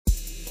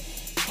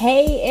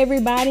Hey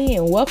everybody,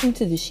 and welcome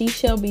to the She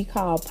Shall Be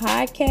Called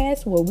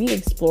podcast, where we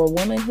explore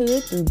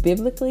womanhood through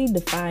biblically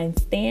defined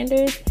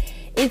standards.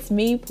 It's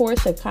me,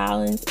 Portia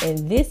Collins,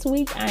 and this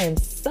week I am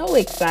so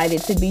excited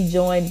to be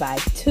joined by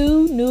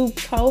two new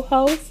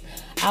co-hosts.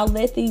 I'll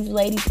let these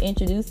ladies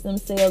introduce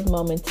themselves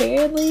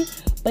momentarily,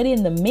 but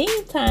in the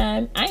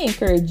meantime, I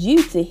encourage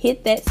you to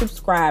hit that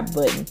subscribe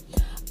button.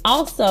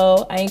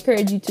 Also, I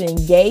encourage you to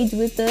engage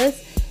with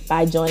us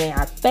by joining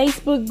our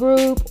Facebook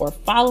group or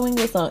following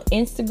us on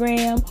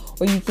Instagram,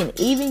 or you can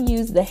even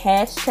use the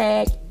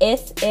hashtag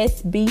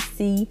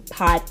SSBC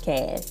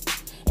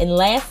podcast. And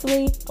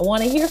lastly, I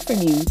want to hear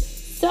from you.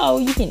 So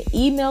you can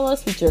email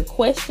us with your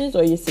questions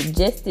or your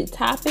suggested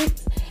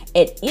topics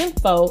at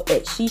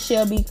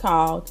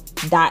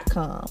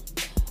info@sheshallbecalled.com.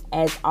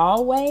 As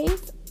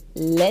always,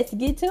 let's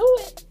get to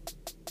it.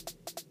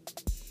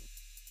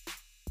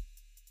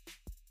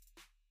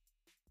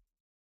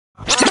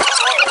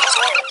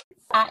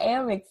 I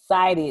am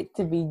excited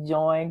to be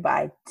joined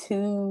by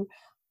two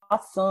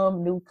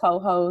awesome new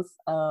co-hosts.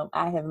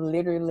 I have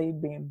literally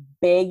been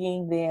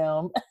begging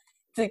them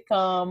to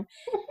come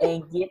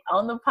and get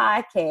on the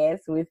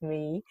podcast with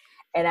me.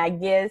 And I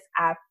guess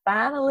I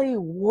finally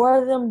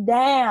wore them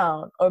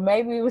down, or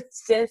maybe it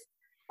was just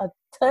a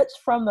touch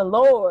from the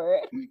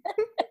Lord.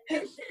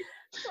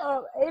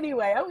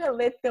 Anyway, I'm going to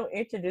let them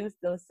introduce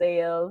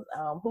themselves.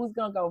 Who's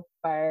going to go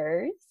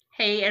first?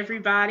 Hey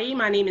everybody,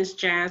 my name is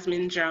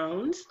Jasmine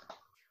Jones.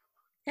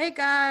 Hey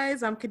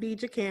guys, I'm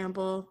Khadijah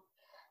Campbell.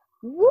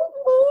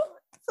 Woo-woo.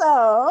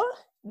 So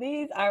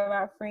these are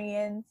my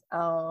friends.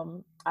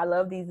 I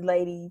love these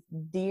ladies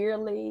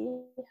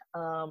dearly,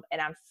 and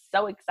I'm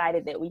so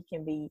excited that we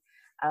can be.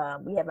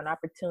 We have an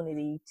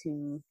opportunity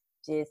to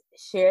just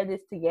share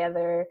this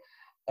together,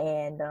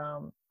 and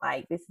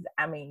this is.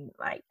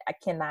 I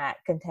cannot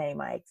contain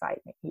my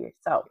excitement here.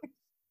 So,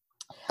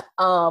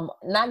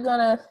 not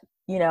gonna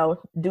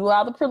do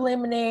all the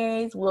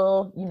preliminaries.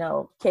 We'll,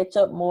 catch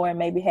up more and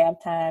maybe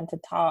have time to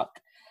talk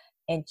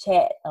and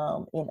chat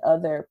in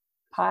other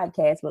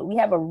podcasts. But we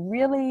have a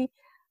really,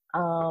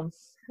 I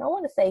don't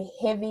want to say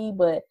heavy,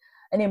 but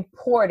an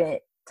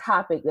important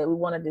topic that we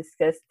want to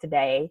discuss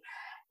today,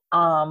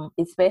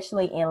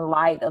 especially in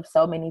light of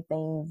so many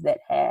things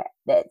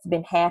that's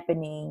been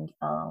happening.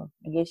 I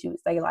guess you would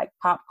say like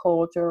pop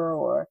culture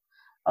or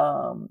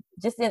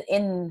just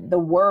in the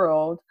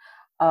world.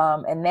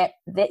 And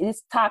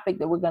this topic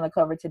that we're going to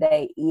cover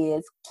today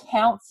is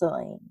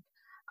counseling.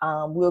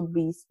 We'll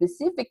be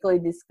specifically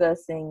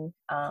discussing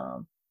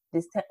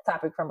this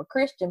topic from a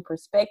Christian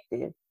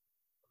perspective.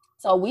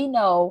 So we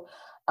know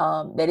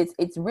that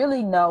it's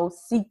really no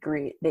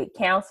secret that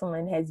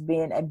counseling has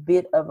been a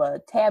bit of a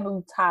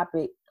taboo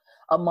topic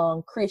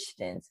among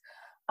Christians.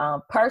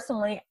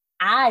 Personally,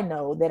 I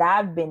know that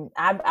I've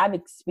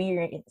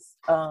experienced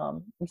a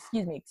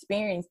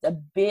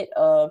bit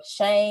of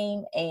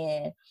shame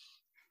and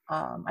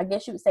I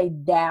guess you would say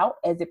doubt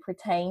as it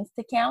pertains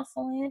to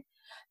counseling.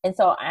 And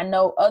so I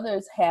know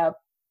others have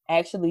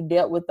actually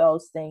dealt with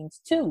those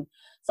things too.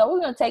 So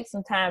we're going to take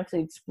some time to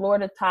explore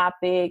the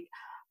topic.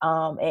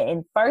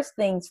 And first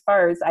things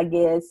first, I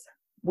guess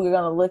we're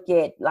going to look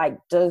at,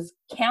 does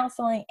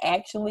counseling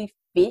actually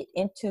fit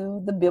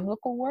into the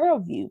biblical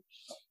worldview?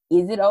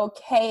 Is it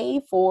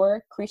okay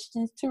for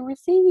Christians to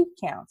receive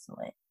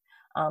counseling?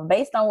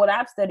 Based on what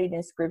I've studied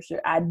in scripture,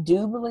 I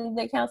do believe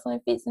that counseling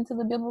fits into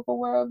the biblical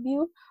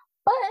worldview.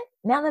 But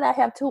now that I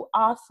have two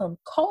awesome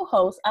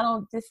co-hosts, I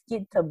don't just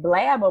get to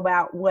blab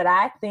about what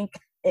I think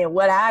and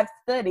what I've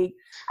studied.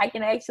 I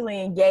can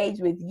actually engage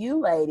with you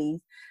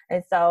ladies.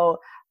 And so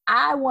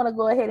I want to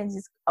go ahead and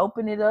just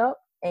open it up,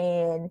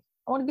 and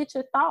I want to get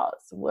your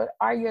thoughts. What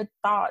are your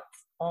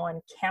thoughts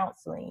on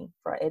counseling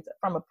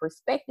from a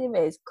perspective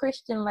as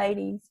Christian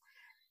ladies?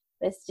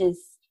 Let's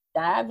just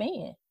dive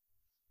in.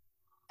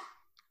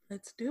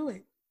 Let's do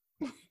it.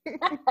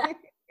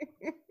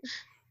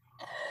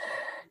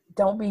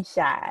 Don't be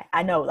shy.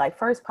 I know,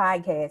 first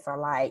podcasts are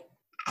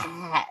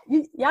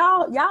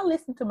y'all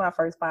listen to my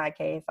first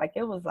podcast.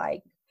 It was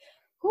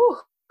whew.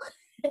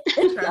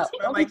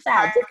 Don't be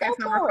shy. Podcast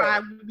number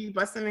 5, we'll be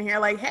busting in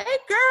here hey girl,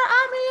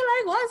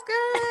 what's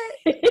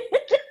good?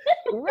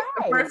 Right.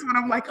 The first one,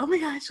 I'm like, oh my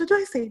gosh, what do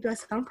I say? Do I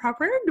sound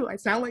proper? Do I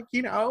sound like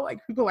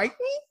people like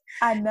me?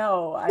 I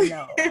know.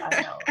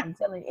 I'm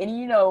telling you.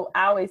 And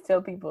I always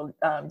tell people,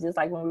 just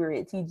like when we were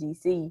at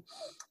TGC,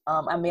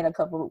 I met a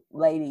couple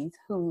ladies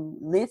who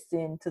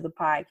listened to the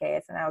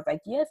podcast, and I was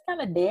like, yeah, it's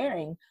kind of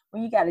daring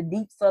when you got a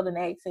deep Southern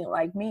accent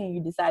like me and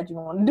you decide you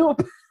want to do a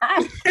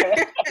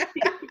podcast.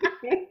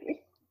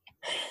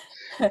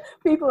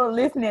 People are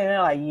listening and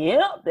they're like,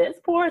 yep, that's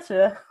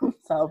Portia.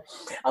 So,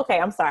 okay,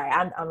 I'm sorry.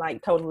 I'm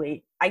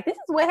totally, this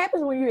is what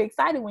happens when you're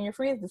excited when your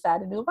friends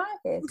decide to do a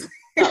podcast.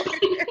 So,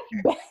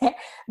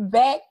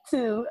 back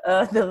to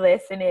the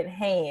lesson at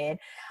hand.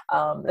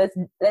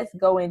 Let's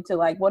go into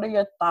what are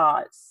your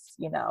thoughts,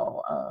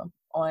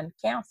 on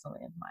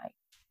counseling?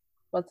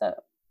 What's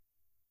up?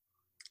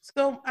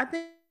 So I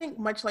think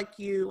much like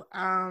you,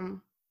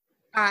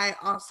 I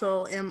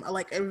also am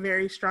a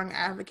very strong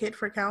advocate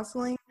for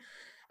counseling.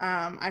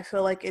 I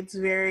feel like it's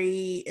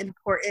very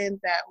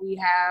important that we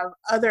have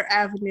other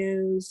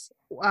avenues,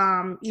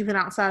 even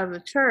outside of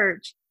the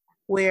church,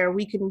 where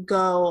we can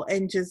go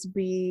and just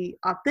be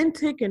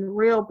authentic and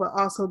real, but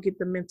also get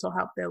the mental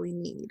help that we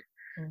need.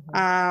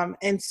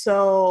 And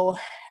so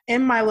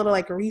in my little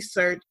like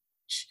research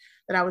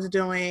that I was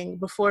doing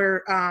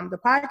before the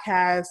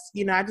podcast,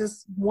 you know, I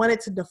just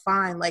wanted to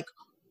define like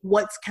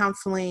what's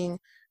counseling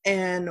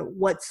and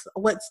what's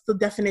the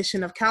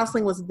definition of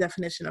counseling, what's the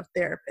definition of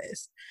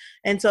therapist.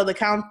 And so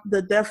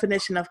the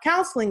definition of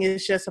counseling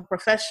is just a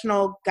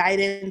professional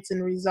guidance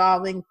in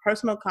resolving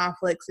personal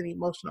conflicts and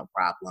emotional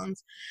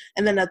problems.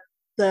 And then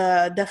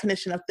the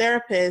definition of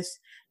therapist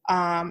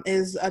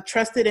is a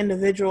trusted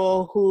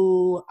individual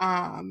who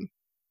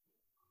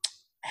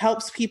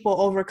helps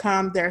people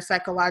overcome their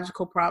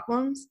psychological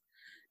problems.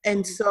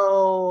 And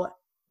so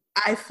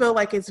I feel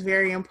like it's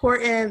very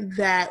important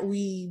that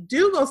we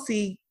do go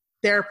see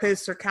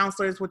therapists or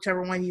counselors,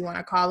 whichever one you want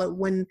to call it,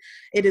 when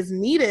it is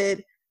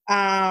needed,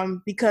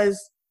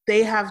 because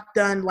they have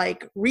done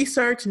like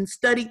research and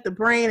studied the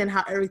brain and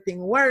how everything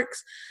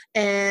works.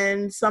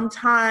 And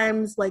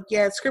sometimes like,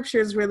 yeah, scripture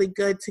is really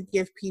good to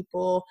give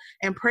people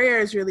and prayer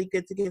is really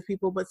good to give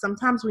people, but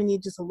sometimes we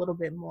need just a little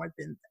bit more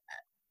than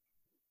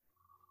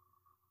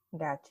that.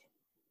 Gotcha.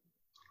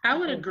 I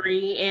would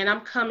agree. And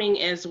I'm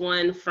coming as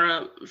one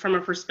from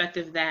a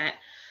perspective that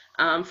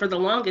for the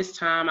longest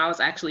time, I was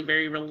actually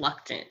very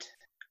reluctant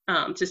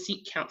to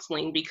seek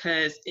counseling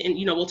because, and,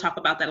 you know, we'll talk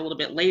about that a little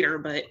bit later,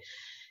 but,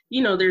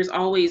 you know, there's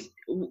always,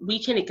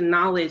 we can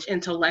acknowledge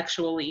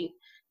intellectually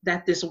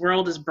that this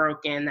world is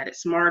broken, that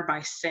it's marred by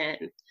sin.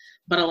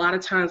 But a lot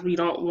of times we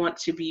don't want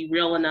to be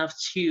real enough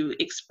to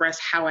express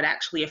how it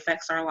actually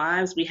affects our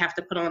lives. We have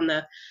to put on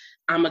the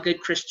I'm a good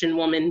Christian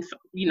woman,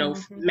 you know,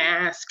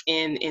 mask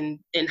and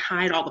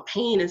hide all the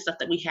pain and stuff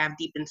that we have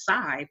deep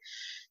inside.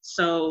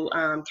 So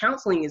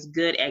counseling is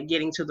good at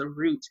getting to the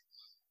root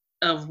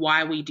of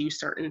why we do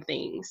certain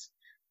things.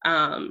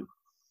 And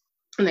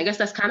I guess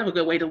that's kind of a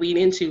good way to lead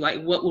into,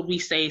 like, what would we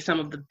say some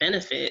of the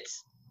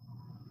benefits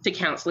to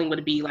counseling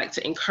would be, like,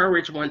 to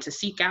encourage one to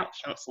seek out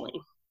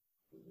counseling?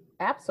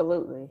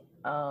 Absolutely.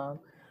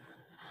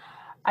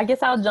 I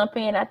guess I'll jump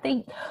in. I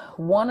think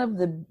one of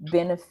the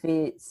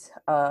benefits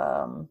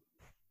I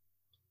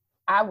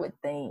would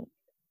think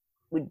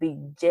would be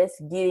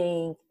just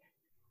getting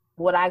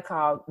what I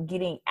call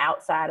getting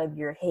outside of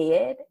your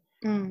head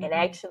and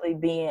actually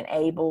being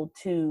able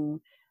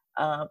to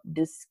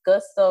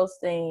discuss those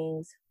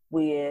things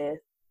with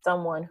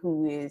someone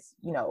who is,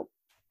 you know,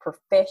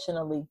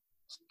 professionally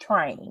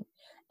trained.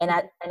 And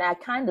I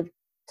kind of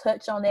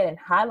touch on that and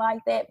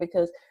highlight that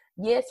because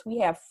yes, we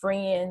have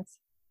friends.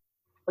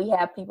 We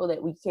have people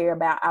that we care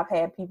about. I've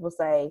had people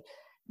say,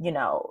 you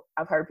know,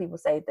 I've heard people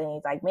say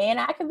things like, man,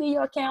 I could be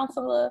your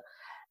counselor.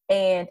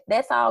 And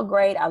that's all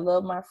great. I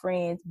love my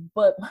friends,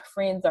 but my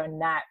friends are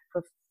not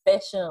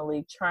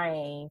professionally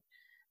trained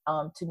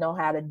to know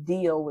how to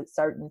deal with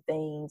certain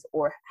things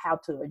or how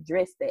to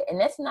address that. And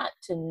that's not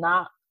to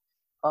knock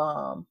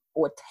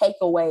or take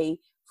away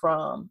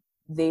from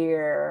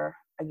their,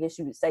 I guess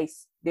you would say,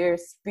 their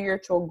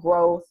spiritual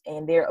growth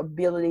and their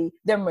ability,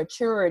 their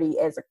maturity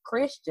as a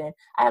Christian.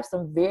 I have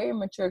some very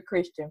mature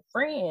Christian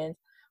friends,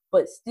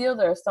 but still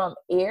there are some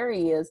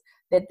areas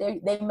that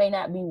they may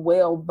not be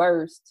well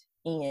versed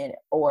in,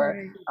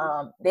 or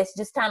that's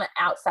just kind of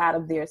outside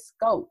of their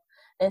scope.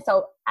 And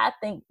so I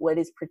think what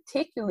is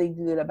particularly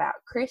good about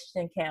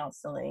Christian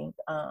counseling,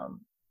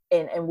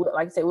 and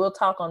like I said, we'll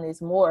talk on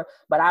this more,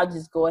 but I'll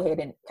just go ahead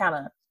and kind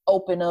of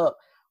open up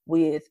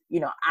with, you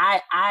know,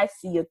 I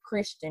see a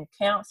Christian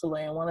counselor,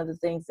 and one of the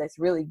things that's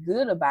really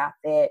good about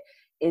that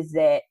is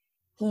that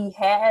he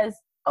has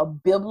a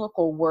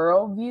biblical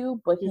worldview,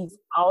 but he's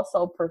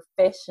also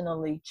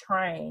professionally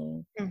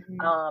trained,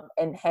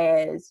 and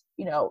has,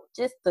 you know,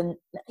 just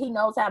he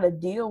knows how to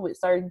deal with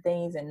certain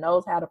things and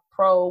knows how to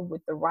probe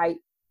with the right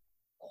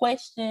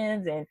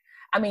questions. And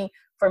I mean,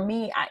 for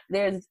me,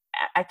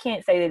 I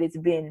can't say that it's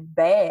been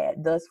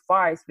bad thus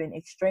far. It's been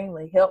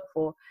extremely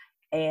helpful,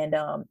 and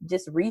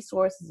just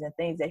resources and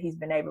things that he's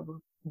been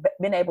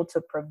able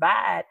to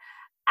provide.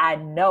 I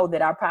know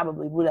that I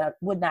probably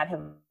would not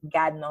have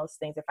gotten those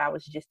things if I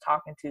was just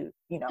talking to,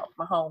 you know,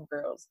 my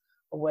homegirls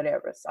or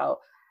whatever. So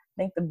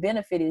I think the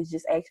benefit is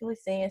just actually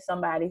seeing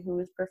somebody who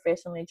is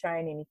professionally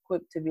trained and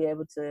equipped to be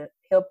able to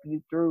help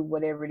you through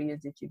whatever it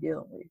is that you're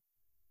dealing with.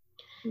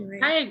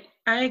 I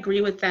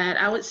agree with that.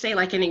 I would say,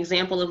 like, an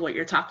example of what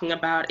you're talking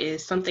about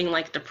is something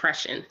like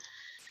depression.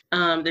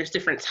 There's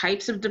different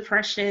types of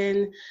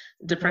depression.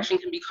 Depression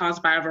can be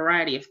caused by a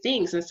variety of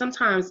things. And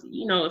sometimes,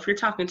 you know, if you're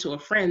talking to a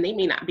friend, they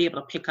may not be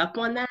able to pick up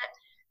on that,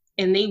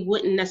 and they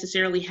wouldn't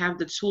necessarily have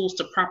the tools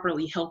to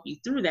properly help you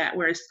through that.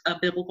 Whereas a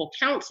biblical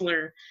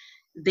counselor,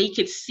 they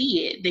could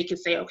see it. They could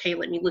say, okay,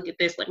 let me look at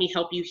this. Let me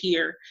help you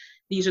here.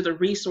 These are the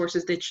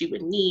resources that you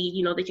would need.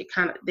 You know, they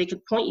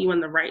could point you in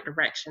the right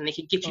direction. They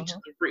could get you to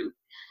the root.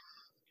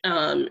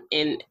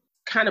 And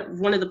kind of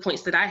one of the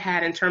points that I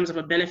had in terms of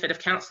a benefit of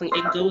counseling,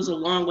 it goes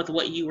along with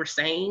what you were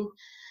saying.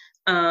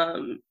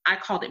 I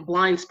called it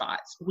blind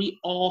spots. We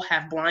all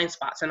have blind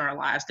spots in our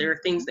lives. There are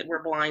things that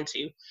we're blind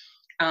to,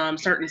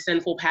 certain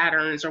sinful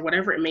patterns or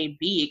whatever it may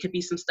be. It could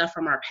be some stuff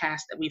from our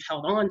past that we've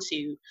held on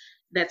to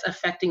that's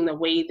affecting the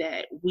way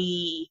that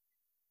we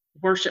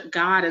worship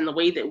God and the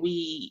way that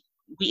we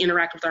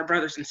interact with our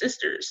brothers and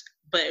sisters.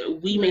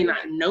 But we may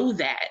not know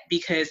that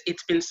because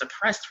it's been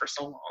suppressed for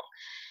so long.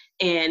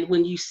 And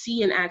when you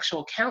see an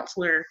actual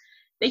counselor,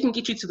 they can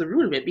get you to the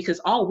root of it, because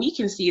all we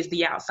can see is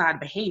the outside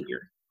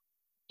behavior.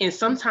 And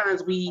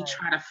sometimes we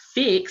try to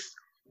fix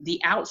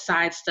the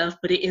outside stuff,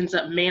 but it ends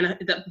up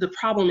the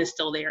problem is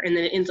still there, and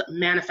then it ends up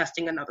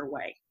manifesting another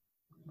way.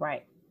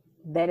 Right.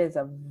 That is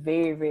a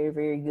very, very,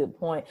 very good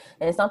point.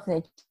 And it's something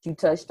that you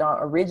touched on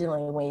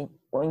originally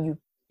when you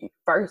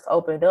first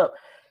opened up.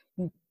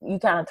 You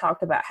kind of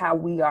talked about how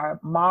we are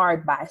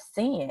marred by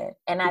sin.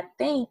 And I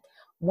think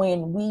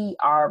when we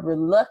are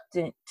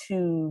reluctant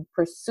to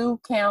pursue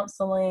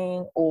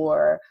counseling,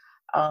 or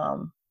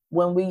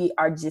when we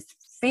are just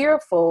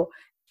fearful,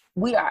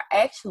 we are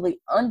actually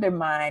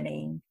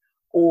undermining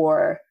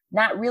or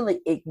not really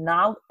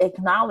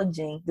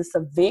acknowledging the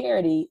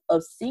severity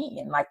of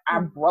sin, like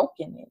our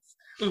brokenness.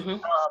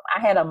 Mm-hmm. I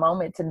had a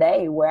moment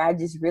today where I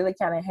just really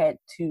kind of had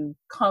to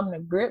come to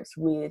grips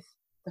with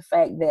the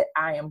fact that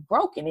I am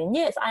broken. And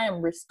yes, I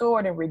am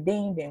restored and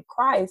redeemed in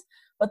Christ,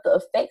 but the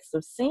effects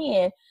of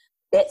sin,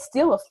 that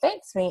still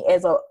affects me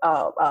as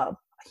a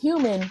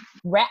human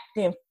wrapped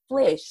in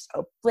flesh,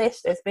 a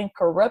flesh that's been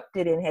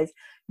corrupted and has,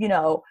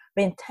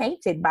 been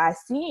tainted by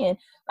sin.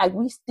 Like,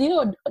 we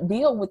still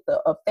deal with the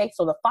effects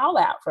or the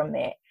fallout from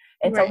that.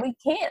 And so we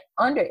can't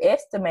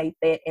underestimate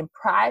that and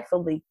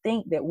pridefully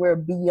think that we're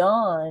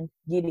beyond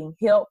getting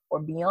help or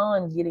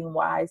beyond getting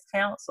wise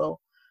counsel,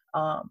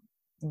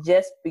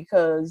 just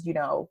because,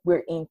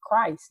 we're in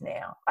Christ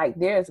now. Like,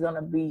 there's going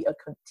to be a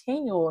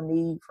continual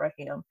need for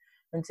him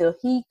until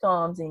he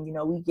comes and,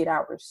 we get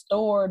our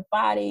restored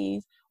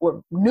bodies,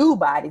 or new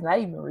bodies, not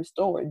even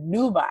restored,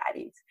 new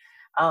bodies.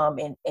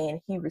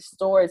 And he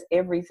restores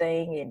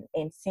everything,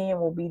 and sin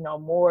will be no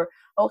more.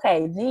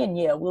 Okay, then,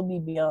 we'll be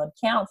beyond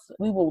counsel.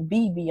 We will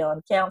be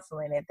beyond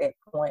counseling at that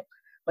point.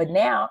 But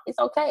now it's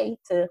okay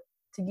to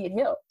get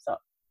help. So.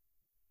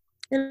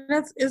 And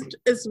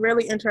it's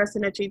really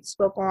interesting that you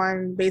spoke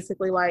on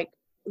basically like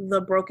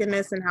the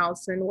brokenness and how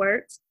sin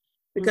works,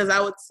 because I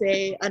would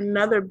say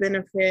another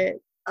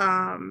benefit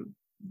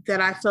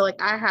that I feel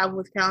like I have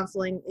with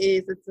counseling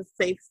is it's a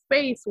safe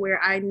space where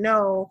I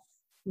know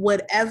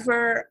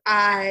whatever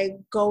I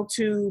go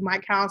to my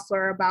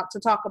counselor about to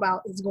talk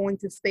about is going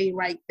to stay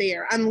right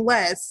there,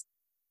 unless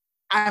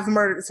I've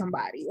murdered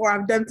somebody or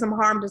I've done some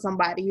harm to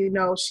somebody.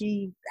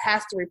 She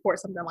has to report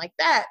something like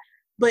that.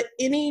 But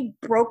any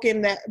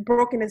brokenness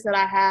that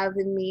I have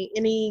in me,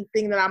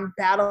 anything that I'm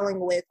battling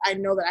with, I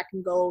know that I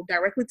can go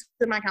directly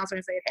to my counselor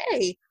and say,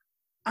 hey,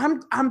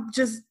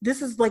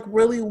 this is like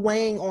really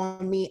weighing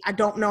on me. I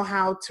don't know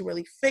how to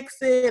really fix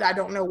it. I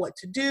don't know what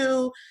to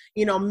do.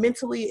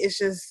 Mentally, it's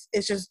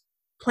just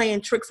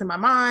playing tricks in my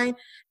mind.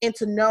 And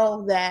to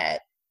know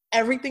that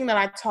everything that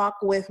I talk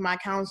with my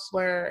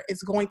counselor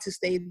is going to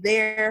stay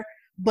there,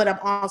 but I'm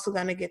also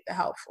going to get the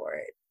help for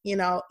it.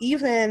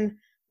 Even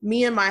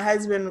me and my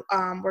husband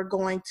were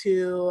going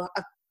to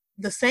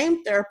the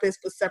same therapist,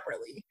 but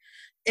separately.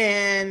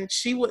 And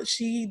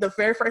the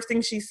very first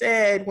thing she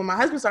said when my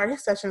husband started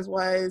his sessions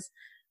was,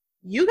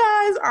 you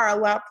guys are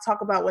allowed to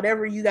talk about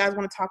whatever you guys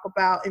want to talk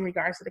about in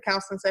regards to the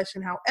counseling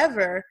session.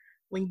 However,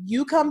 when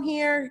you come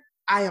here,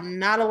 I am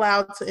not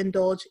allowed to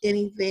indulge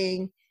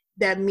anything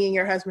that me and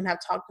your husband have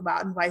talked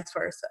about, and vice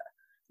versa,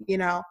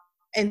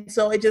 And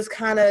so it just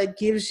kind of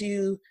gives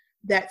you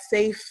that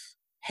safe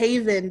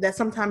haven that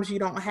sometimes you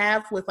don't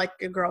have with like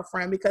your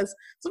girlfriend, because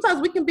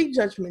sometimes we can be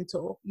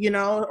judgmental,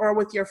 or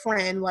with your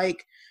friend,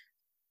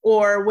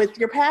 or with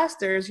your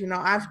pastors.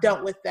 I've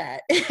dealt with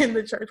that in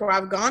the church, where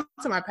I've gone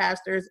to my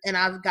pastors and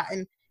I've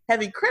gotten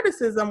heavy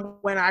criticism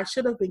when I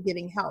should have been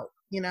getting help,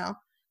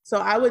 So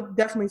I would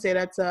definitely say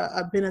that's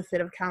a benefit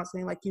of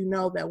counseling. Like,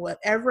 that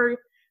whatever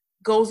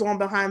goes on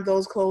behind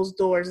those closed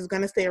doors is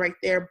going to stay right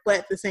there, but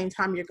at the same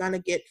time, you're going to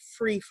get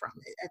free from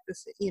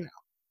it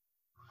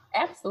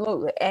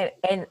Absolutely.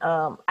 And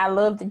I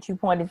love that you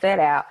pointed that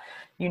out.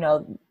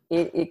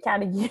 It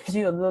kind of gives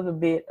you a little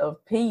bit of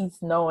peace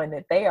knowing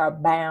that they are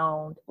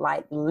bound,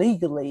 like,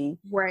 legally.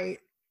 Right.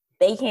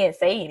 They can't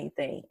say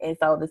anything. And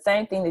so the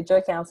same thing that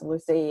your counselor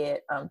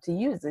said to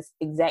you is this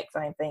exact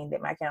same thing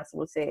that my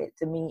counselor said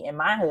to me and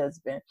my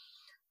husband.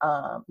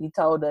 He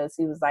told us,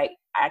 he was like,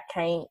 I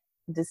can't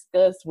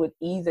discuss with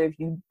either of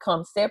you.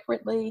 Come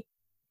separately,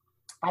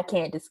 I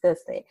can't discuss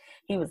that.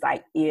 He was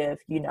like, if,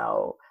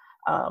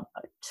 a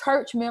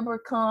church member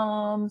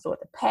comes, or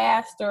the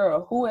pastor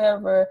or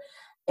whoever,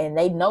 and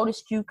they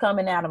noticed you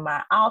coming out of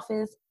my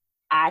office,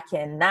 I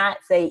cannot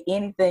say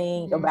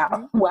anything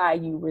about why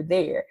you were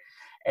there.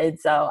 And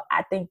so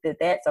I think that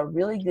that's a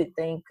really good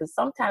thing, because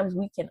sometimes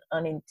we can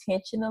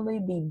unintentionally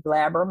be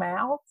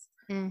blabbermouths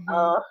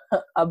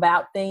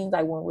about things,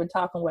 like when we're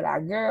talking with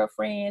our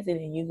girlfriends, and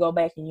then you go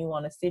back and you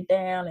want to sit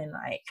down and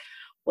like,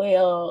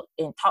 well,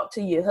 and talk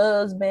to your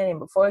husband, and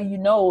before you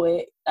know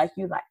it, like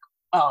you're like,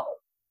 oh,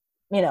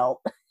 you know,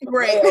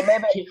 right. well,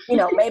 maybe, you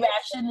know, maybe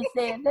I shouldn't have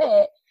said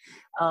that.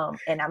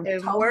 And I'm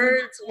and totally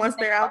words, once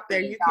they're out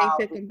there, you can't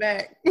take them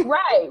back.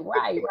 Right.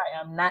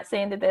 I'm not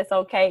saying that that's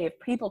okay. If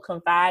people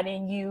confide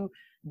in you,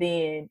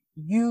 then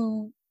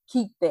you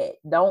keep that.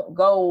 Don't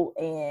go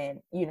and,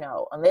 you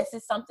know, unless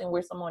it's something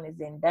where someone is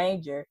in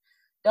danger,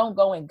 don't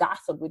go and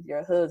gossip with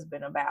your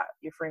husband about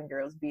your friend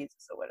girl's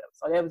business or whatever.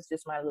 So that was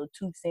just my little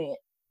 2-cent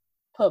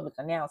public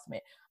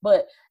announcement.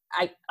 But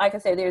like I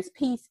said, there's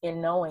peace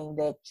in knowing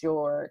that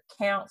your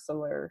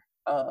counselor,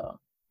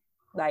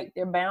 like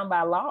they're bound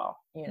by law,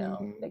 you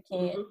know, they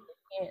can't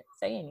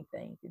say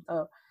anything.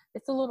 So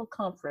it's a little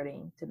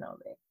comforting to know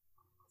that.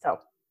 So,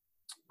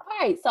 all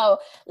right, so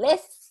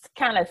let's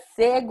kind of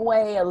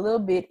segue a little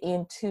bit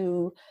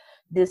into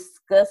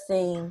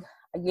discussing,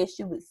 I guess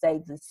you would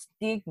say, the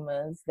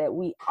stigmas that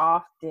we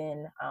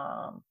often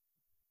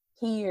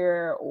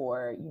hear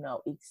or, you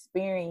know,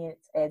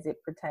 experience as it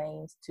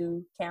pertains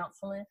to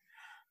counseling.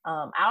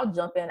 I'll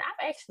jump in.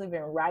 I've actually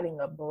been writing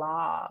a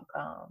blog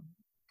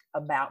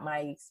about my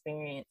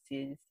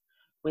experiences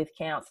with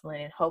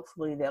counseling, and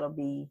hopefully that'll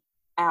be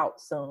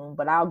out soon.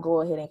 But I'll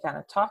go ahead and kind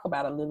of talk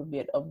about a little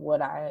bit of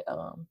what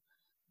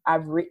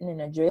I've written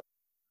and addressed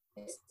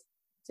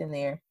in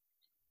there.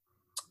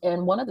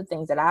 And one of the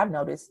things that I've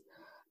noticed,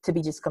 to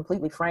be just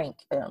completely frank,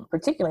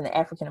 particularly in the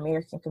African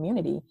American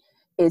community,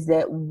 is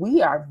that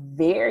we are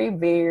very,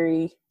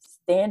 very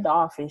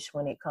standoffish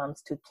when it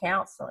comes to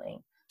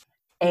counseling.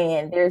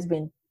 And there's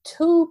been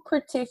 2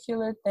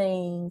 particular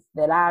things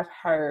that I've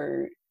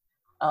heard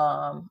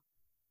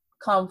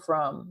come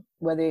from,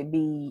 whether it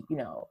be, you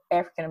know,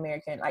 African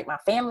American, like my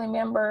family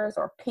members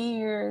or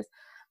peers.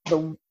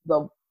 The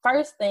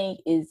first thing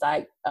is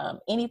like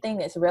anything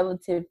that's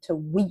relative to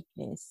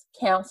weakness.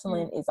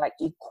 Counseling is like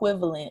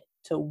equivalent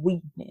to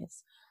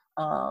weakness,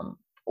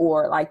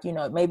 or like, you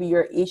know, maybe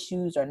your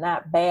issues are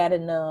not bad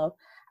enough.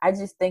 I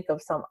just think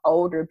of some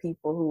older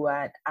people who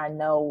I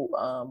know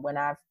when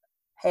I've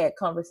had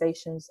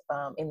conversations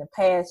in the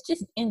past,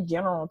 just in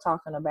general,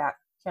 talking about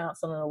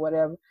counseling or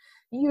whatever.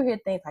 And you hear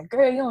things like,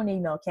 girl, you don't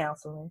need no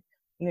counseling.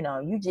 You know,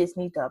 you just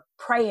need to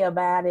pray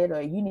about it,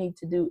 or you need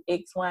to do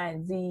X, Y,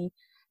 and Z.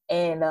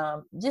 And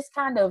just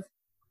kind of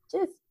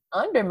just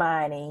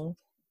undermining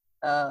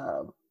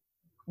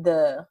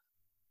the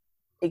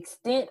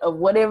extent of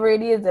whatever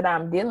it is that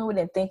I'm dealing with,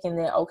 and thinking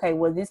that, okay,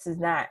 well, this is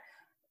not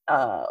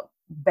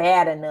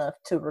bad enough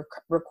to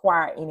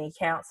require any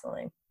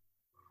counseling.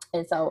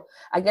 And so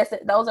I guess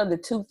those are the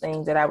 2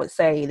 things that I would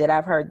say that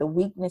I've heard: the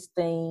weakness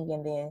thing,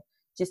 and then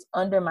just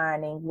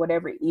undermining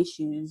whatever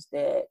issues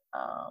that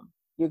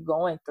you're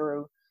going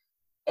through,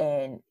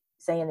 and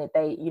saying that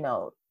they, you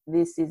know,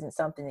 this isn't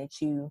something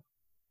that you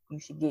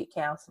should get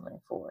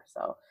counseling for.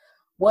 So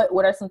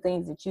what are some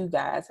things that you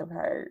guys have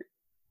heard?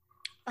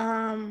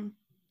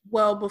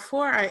 Well,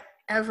 before I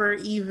ever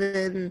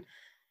even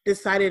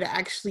decided to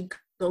actually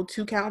go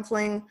to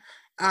counseling,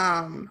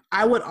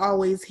 I would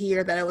always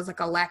hear that it was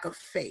like a lack of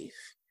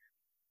faith.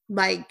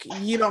 Like,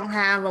 you don't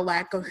have a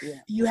lack of,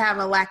 you have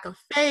a lack of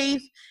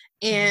faith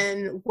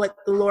in what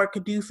the Lord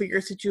could do for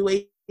your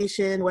situation,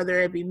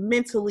 whether it be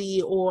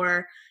mentally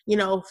or, you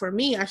know, for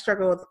me, I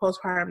struggle with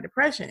postpartum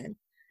depression.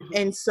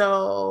 And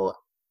so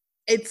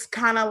it's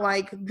kind of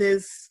like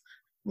this,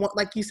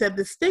 like you said,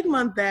 the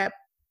stigma that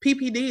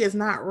PPD is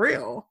not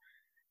real,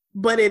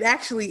 but it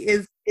actually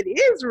is, it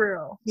is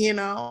real, you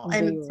know?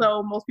 And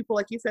so most people,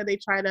 like you said, they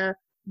try to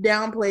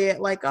downplay it,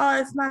 like, oh,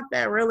 it's not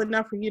that real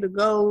enough for you to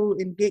go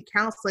and get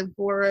counseling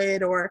for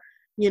it, or,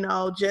 you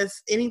know,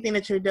 just anything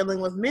that you're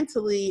dealing with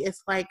mentally.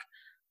 It's like,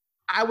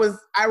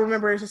 I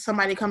remember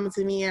somebody coming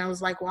to me and I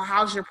was like, well,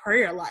 how's your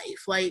prayer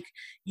life? Like,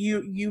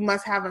 you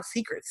must have a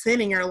secret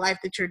sin in your life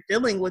that you're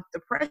dealing with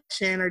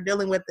depression or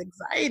dealing with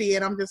anxiety.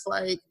 And I'm just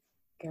like,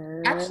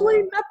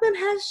 actually, nothing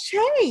has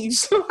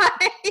changed.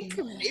 Like,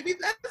 maybe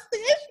that's the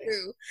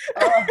issue.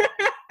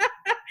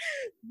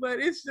 But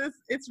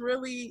it's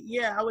really,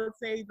 I would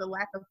say the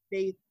lack of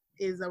faith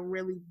is a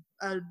really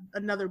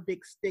another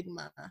big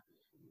stigma,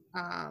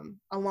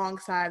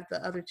 alongside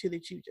the other 2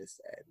 that you just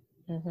said.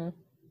 Mm-hmm.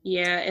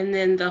 Yeah, and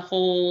then the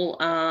whole,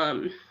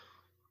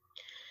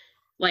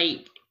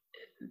 like,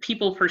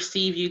 people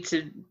perceive you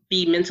to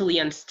be mentally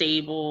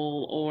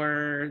unstable,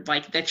 or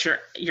like that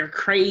you're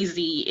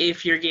crazy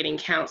if you're getting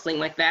counseling.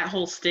 Like, that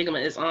whole stigma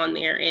is on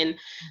there. And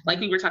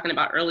like we were talking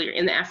about earlier,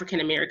 in the African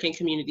American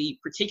community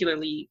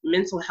particularly,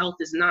 mental health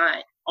is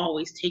not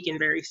always taken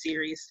very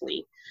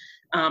seriously.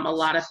 A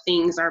lot of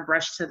things are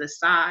brushed to the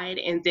side,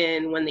 and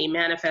then when they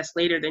manifest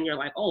later, then you're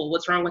like, oh,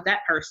 what's wrong with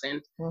that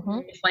person?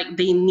 It's like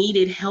they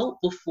needed help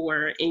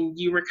before, and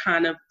you were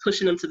kind of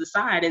pushing them to the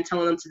side and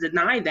telling them to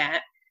deny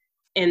that.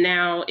 And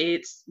now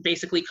it's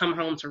basically come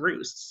home to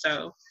roost.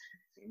 So,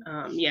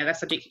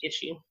 that's a big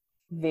issue.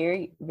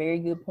 Very, very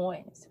good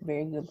points.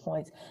 Very good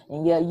points.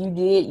 And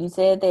you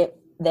said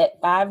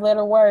that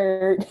 5-letter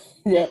word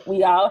that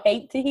we all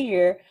hate to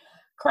hear,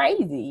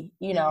 crazy,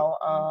 you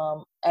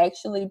know,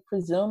 actually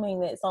presuming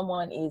that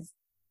someone is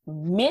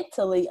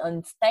mentally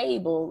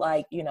unstable,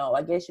 like, you know,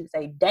 I guess you'd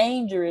say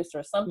dangerous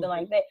or something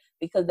like that,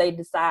 because they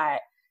decide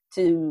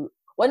to,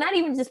 well, not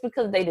even just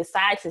because they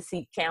decide to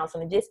seek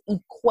counseling, just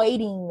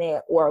equating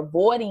that or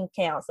avoiding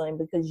counseling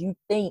because you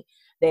think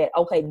that,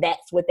 okay,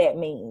 that's what that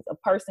means. A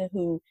person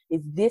who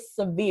is this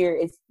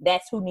severe,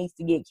 that's who needs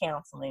to get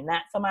counseling,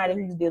 not somebody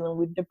who's dealing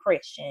with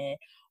depression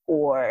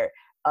or,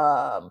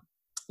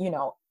 you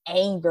know,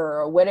 anger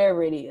or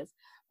whatever it is.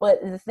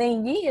 But the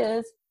thing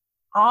is,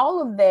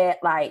 all of that,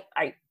 like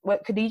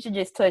what Khadijah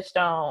just touched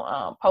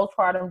on,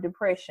 postpartum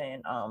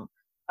depression,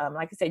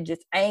 like I said,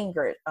 just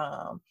anger,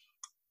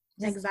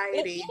 just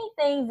anxiety,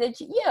 anything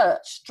that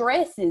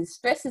stresses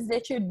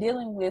that you're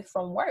dealing with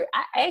from work.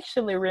 I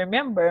actually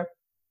remember,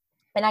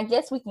 and I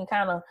guess we can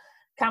kind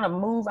of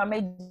move. I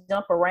may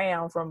jump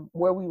around from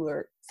where we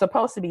were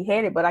supposed to be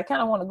headed, but I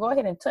kind of want to go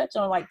ahead and touch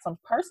on like some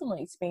personal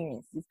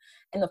experiences.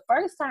 And the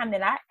first time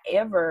that I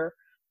ever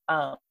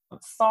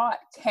sought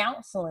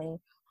counseling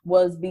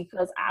was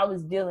because I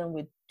was dealing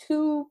with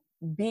two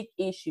big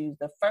issues.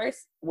 The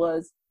first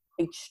was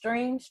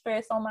extreme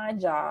stress on my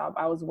job.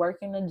 I was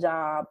working a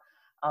job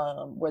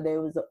where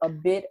there was a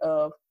bit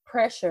of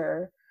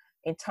pressure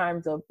in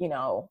terms of, you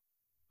know,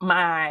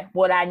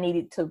 what I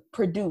needed to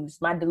produce,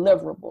 my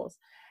deliverables.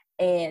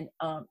 And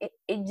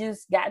it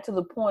just got to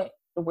the point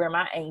where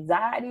my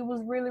anxiety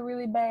was really,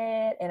 really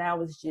bad. And I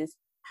was just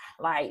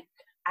like,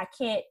 I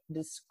can't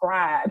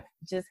describe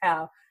just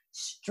how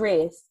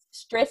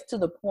stressed to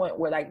the point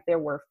where like there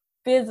were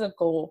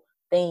physical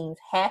things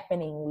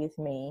happening with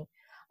me.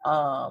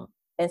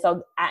 And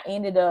so I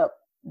ended up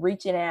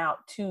reaching out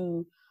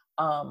to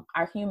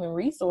our human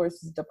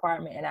resources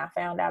department, and I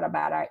found out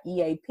about our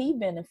EAP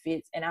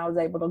benefits, and I was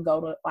able to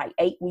go to like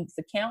 8 weeks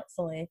of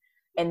counseling,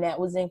 and that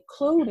was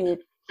included,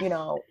 you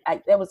know,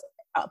 that was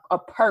a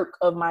perk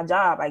of my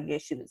job, I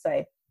guess you would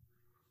say.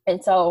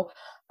 And so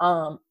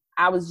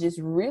I was just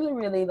really,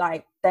 really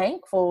like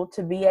thankful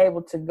to be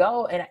able to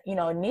go. And, you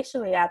know,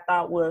 initially I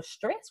thought, well,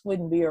 stress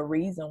wouldn't be a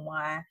reason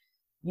why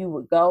you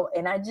would go.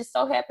 And I just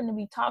so happened to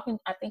be talking,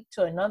 I think,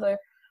 to another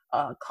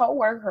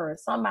coworker or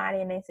somebody,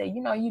 and they said,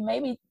 you know, you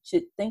maybe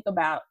should think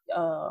about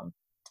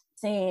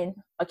seeing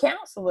a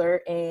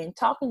counselor and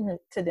talking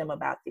to them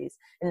about this.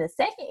 And the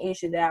second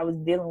issue that I was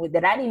dealing with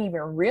that I didn't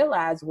even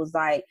realize was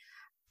like,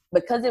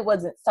 because it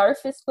wasn't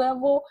surface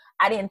level,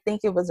 I didn't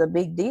think it was a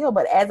big deal.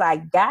 But as I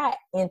got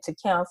into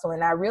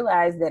counseling, I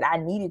realized that I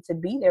needed to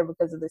be there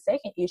because of the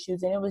second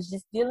issues. And it was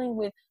just dealing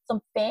with some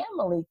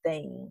family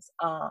things,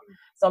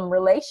 some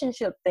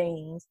relationship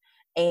things,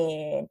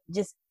 and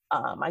just,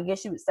 I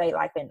guess you would say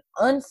like an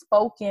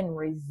unspoken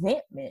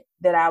resentment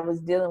that I was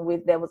dealing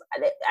with that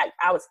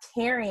I was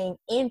carrying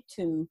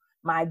into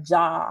my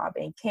job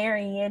and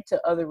carrying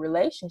into other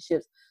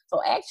relationships.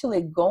 So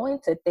actually going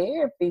to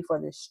therapy for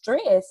the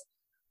stress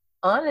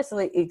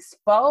honestly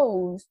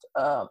exposed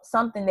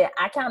something that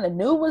I kind of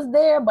knew was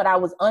there, but I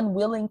was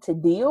unwilling to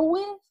deal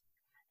with.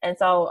 And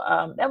so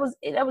that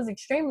was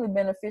extremely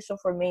beneficial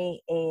for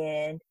me.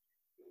 And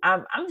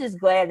I'm just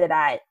glad that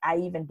I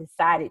even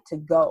decided to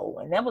go.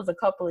 And that was a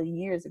couple of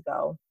years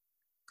ago.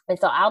 And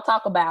so I'll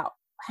talk about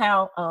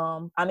how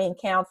I'm in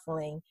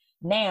counseling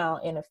now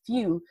in a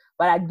few,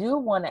 but I do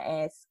want to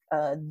ask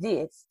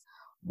this.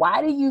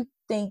 Why do you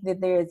think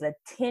that there is a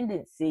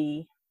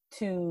tendency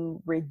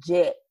to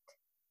reject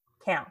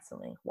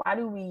counseling? Why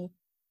do we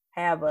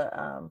have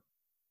a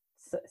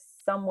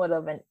somewhat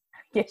of an, I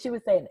guess you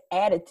would say, an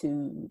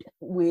attitude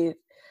with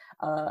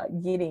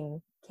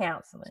getting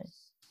counseling?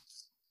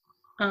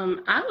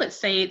 I would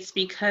say it's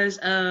because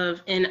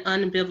of an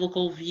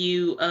unbiblical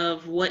view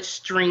of what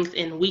strength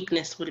and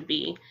weakness would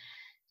be.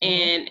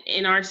 And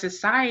in our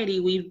society,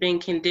 we've been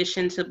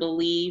conditioned to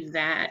believe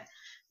that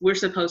we're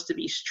supposed to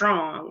be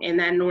strong, and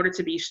that in order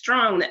to be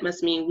strong, that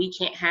must mean we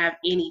can't have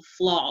any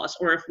flaws,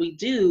 or if we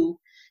do,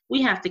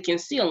 we have to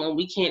conceal them.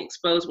 We can't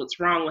expose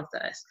what's wrong with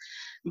us.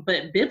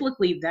 But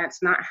biblically,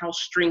 that's not how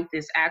strength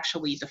is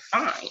actually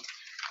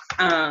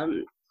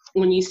defined.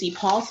 When you see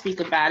Paul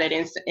speak about it,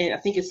 and I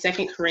think it's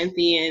 2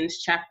 Corinthians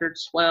chapter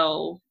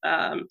 12,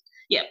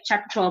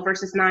 chapter 12,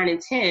 verses 9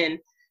 and 10,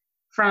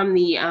 from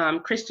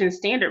the Christian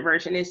Standard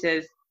Version, it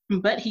says,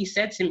 "But he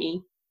said to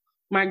me,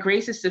 my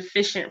grace is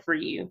sufficient for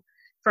you,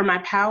 for my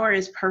power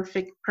is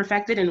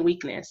perfected in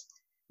weakness.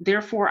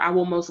 Therefore, I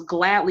will most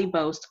gladly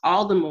boast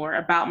all the more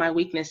about my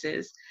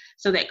weaknesses,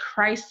 so that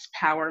Christ's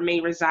power may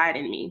reside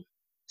in me.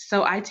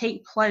 So I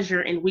take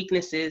pleasure in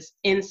weaknesses,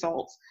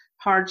 insults,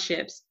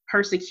 hardships,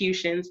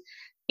 persecutions,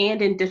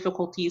 and in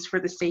difficulties for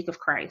the sake of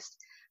Christ.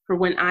 For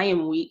when I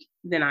am weak,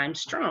 then I'm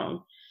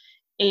strong."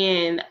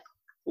 And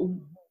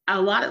a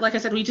lot of, like I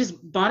said, we just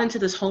bought into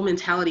this whole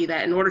mentality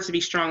that in order to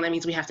be strong, that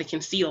means we have to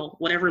conceal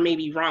whatever may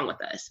be wrong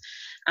with us.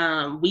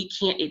 We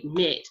can't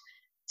admit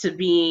to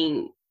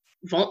being,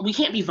 we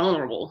can't be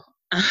vulnerable,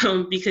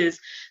 because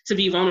to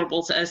be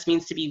vulnerable to us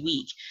means to be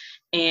weak.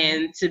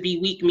 And to be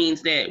weak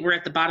means that we're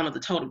at the bottom of the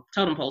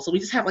totem pole. So we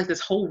just have like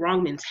this whole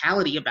wrong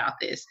mentality about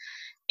this.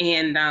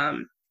 And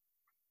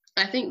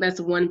I think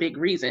that's one big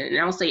reason. And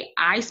I'll say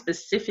I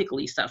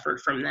specifically suffered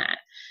from that,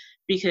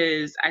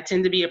 because I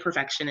tend to be a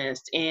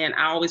perfectionist and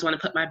I always want to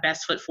put my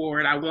best foot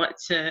forward. I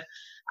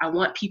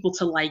want people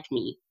to like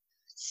me.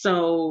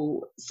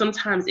 So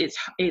sometimes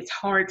it's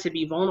hard to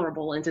be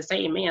vulnerable and to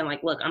say, man,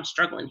 like, look, I'm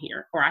struggling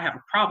here, or I have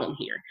a problem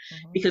here,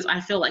 because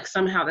I feel like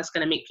somehow that's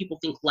going to make people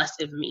think less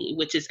of me,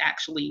 which is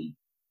actually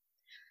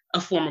a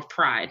form of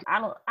pride.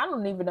 I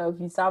don't even know if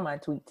you saw my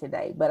tweet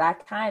today, but I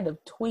kind of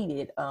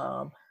tweeted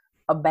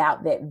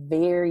about that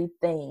very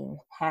thing,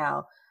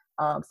 how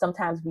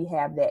sometimes we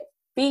have that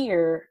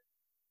fear,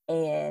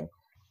 and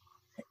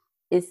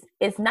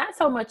it's not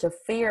so much a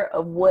fear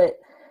of what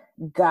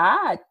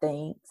God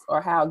thinks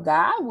or how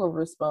God will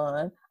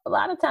respond. A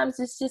lot of times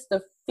it's just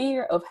a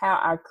fear of how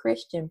our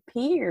Christian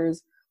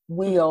peers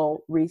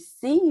will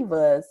receive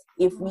us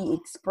if we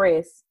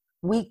express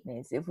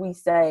weakness. If we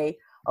say,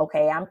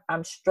 okay,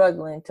 I'm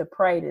struggling to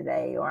pray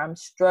today, or I'm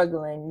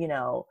struggling,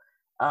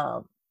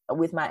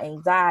 with my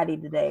anxiety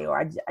today, or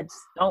I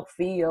just don't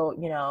feel,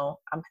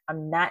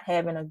 I'm not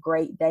having a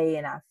great day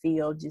and I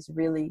feel just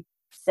really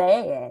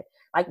sad.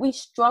 Like, we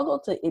struggle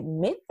to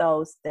admit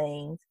those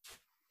things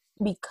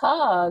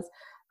because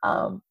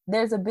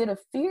there's a bit of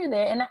fear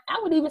there. And I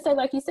would even say,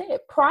 like you said,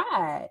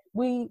 pride.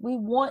 We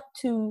want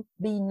to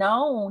be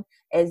known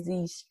as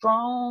these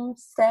strong,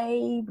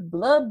 saved,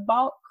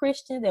 blood-bought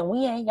Christians, and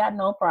we ain't got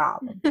no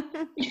problem.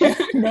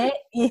 that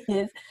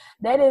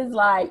is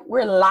like,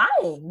 we're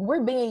lying.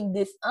 We're being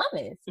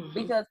dishonest,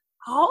 because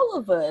all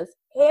of us,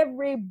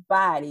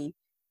 everybody,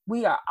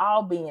 we are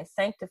all being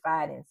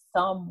sanctified in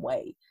some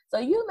way. So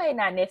you may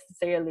not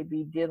necessarily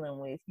be dealing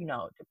with,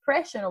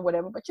 depression or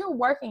whatever, but you're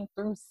working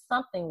through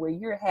something where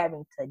you're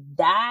having to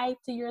die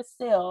to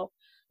yourself,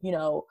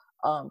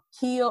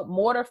 kill,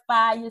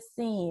 mortify your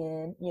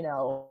sin,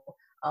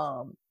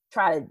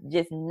 try to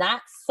just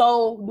not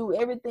do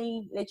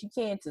everything that you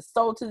can to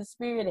sow to the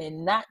spirit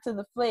and not to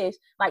the flesh.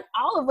 Like,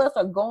 all of us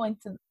are going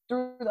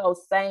through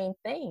those same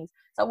things.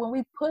 So when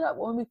we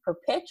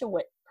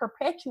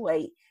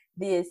perpetuate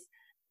this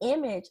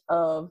image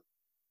of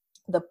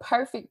the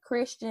perfect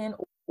Christian,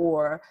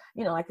 or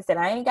like I said,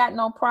 I ain't got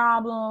no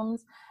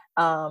problems,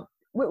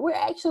 we're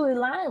actually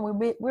lying.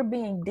 We're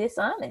being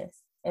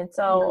dishonest. And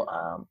so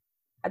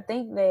I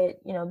think that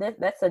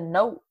that's a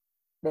note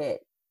that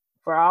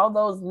for all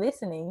those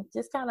listening,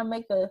 just kind of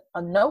make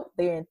a note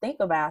there and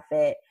think about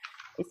that.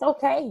 It's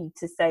okay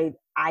to say,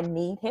 I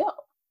need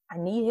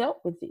help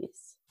with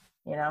this.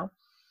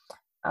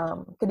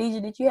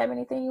 Khadijah, did you have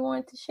anything you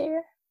wanted to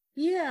share?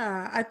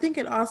 Yeah, I think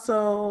it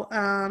also,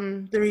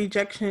 the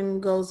rejection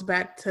goes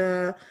back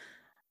to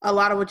a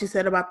lot of what you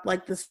said about,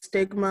 like, the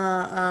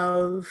stigma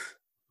of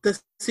the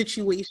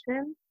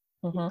situation.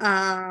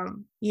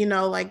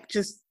 Like,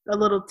 just a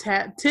little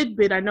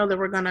tidbit. I know that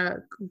we're going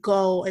to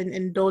go and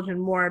indulge in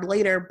more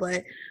later,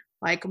 but,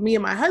 like, me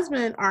and my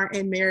husband aren't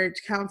in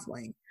marriage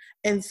counseling.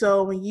 And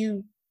so when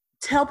you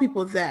tell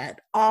people that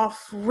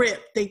off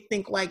rip, they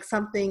think like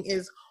something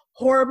is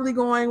horribly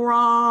going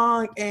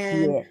wrong,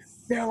 and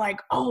they're like,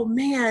 oh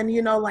man,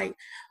 like,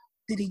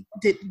 did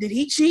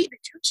he cheat? Did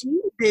you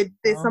cheat?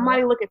 Did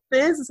somebody look at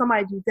this? Did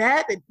somebody do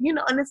that? And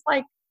it's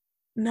like,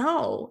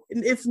 no,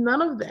 it's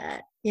none of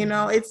that.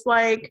 It's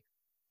like,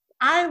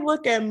 I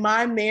look at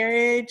my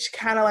marriage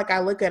kind of like I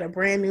look at a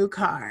brand new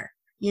car.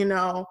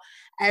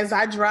 As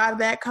I drive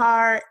that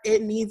car,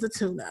 it needs a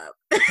tune-up.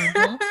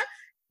 And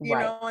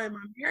my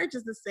marriage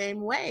is the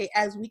same way.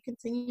 As we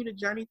continue to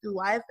journey through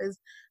life, as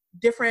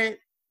different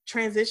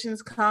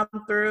transitions come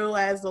through,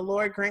 as the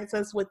Lord grants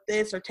us with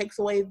this or takes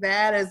away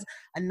that, as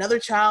another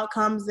child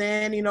comes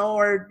in,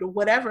 or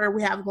whatever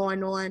we have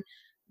going on,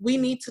 we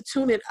need to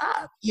tune it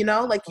up.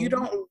 Like, you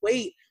don't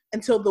wait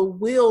until the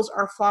wheels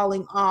are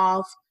falling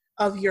off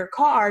of your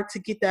car to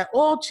get that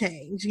oil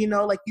change.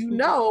 Like,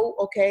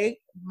 okay,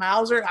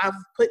 I've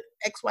put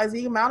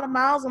XYZ amount of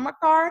miles on my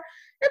car.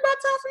 It's about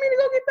time for me to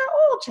go get that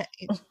oil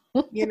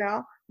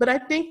change. But I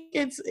think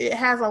it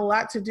has a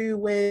lot to do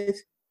with,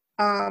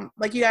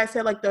 like you guys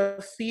said, like,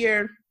 the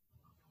fear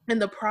and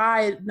the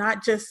pride,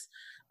 not just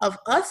of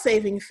us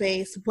saving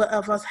face, but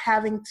of us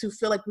having to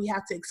feel like we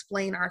have to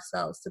explain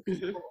ourselves to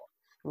people.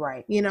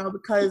 Right.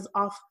 Because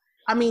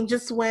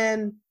just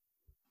when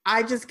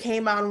I just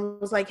came out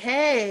and was like,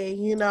 hey,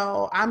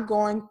 I'm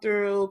going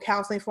through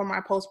counseling for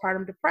my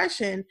postpartum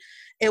depression,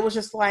 it was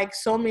just like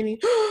so many,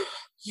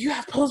 you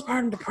have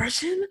postpartum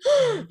depression?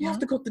 You have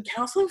to go through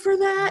counseling for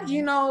that?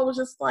 It was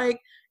just like,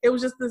 it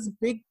was just this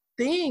big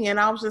thing. And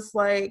I was just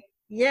like,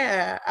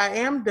 yeah, I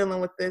am dealing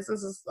with this.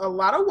 This is, a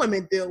lot of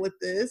women deal with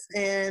this.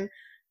 And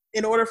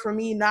in order for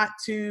me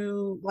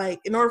to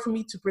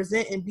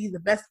present and be the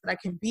best that I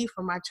can be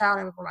for my child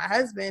and for my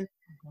husband,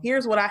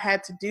 here's what I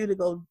had to do to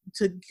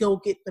go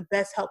get the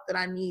best help that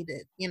I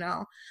needed,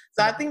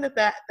 So I think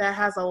that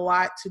has a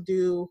lot to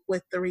do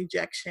with the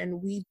rejection.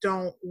 We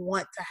don't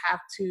want to have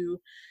to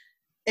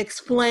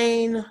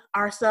explain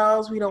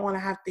ourselves. We don't want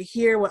to have to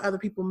hear what other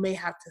people may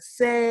have to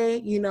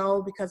say,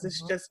 because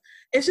it's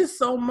just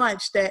so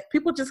much that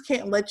people just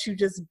can't let you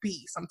just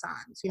be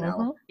sometimes,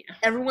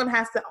 Everyone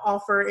has to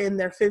offer in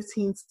their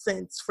 15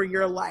 cents for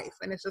your life.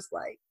 And it's just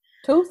like,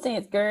 2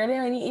 cents, girl. It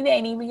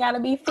ain't even gotta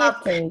be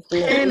 15 cents.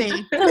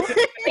 Penny.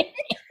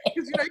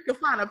 Because you can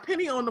find a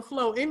penny on the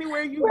floor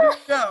anywhere you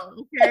go,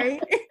 okay?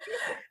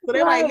 So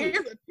they're like, here's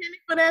a penny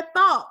for that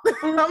thought.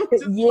 I'm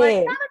just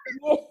like, I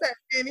didn't that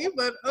penny,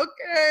 but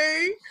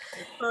okay.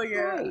 So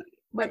yeah. Right.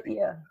 But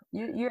yeah,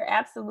 you're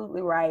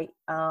absolutely right.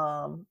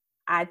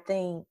 I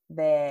think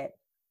that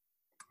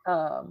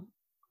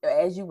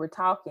as you were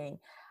talking,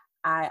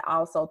 I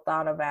also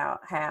thought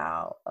about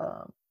how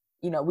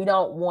we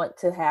don't want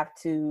to have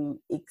to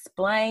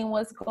explain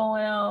what's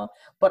going on,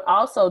 but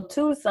also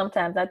too,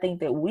 sometimes I think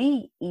that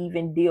we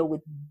even deal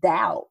with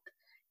doubt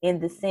in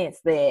the sense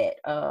that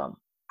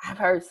I've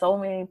heard so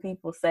many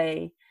people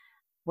say,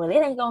 well, it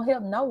ain't gonna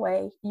help no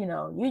way.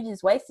 You're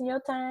just wasting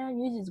your time.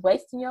 You're just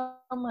wasting your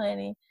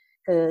money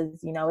because,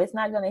 it's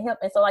not gonna help.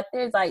 And so like,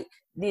 there's like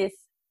this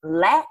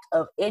lack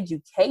of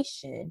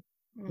education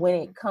when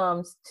it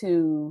comes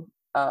to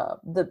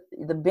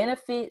the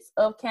benefits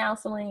of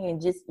counseling,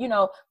 and just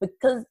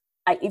because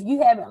like, if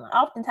you haven't,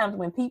 oftentimes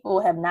when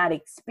people have not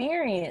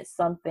experienced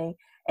something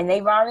and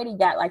they've already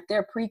got like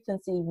their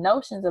preconceived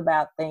notions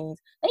about things,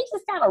 they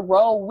just kind of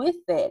roll with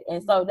that,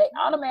 and so they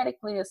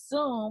automatically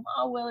assume,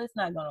 oh well, it's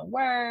not gonna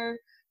work,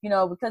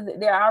 because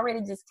they're already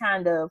just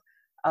kind of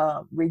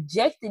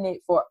rejecting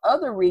it for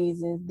other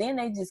reasons. Then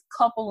they just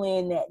couple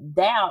in that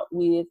doubt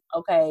with,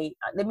 okay,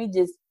 let me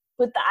just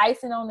put the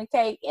icing on the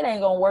cake. It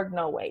ain't gonna work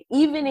no way.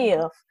 Even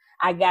if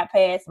I got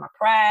past my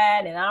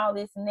pride and all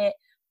this and that,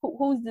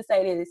 who's to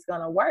say that it's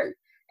gonna work?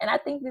 And I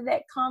think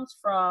that comes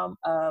from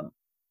a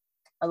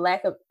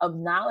lack of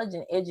knowledge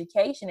and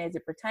education as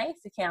it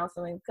pertains to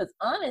counseling. Because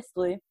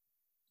honestly,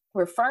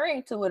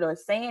 referring to it or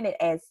saying it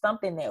as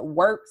something that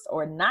works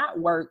or not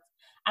works,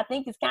 I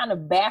think it's kind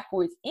of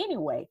backwards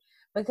anyway.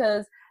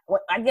 Because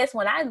I guess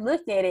when I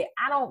look at it,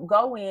 I don't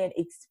go in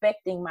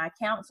expecting my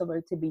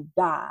counselor to be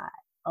God.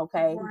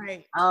 Okay.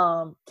 Right.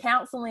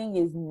 Counseling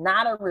is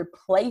not a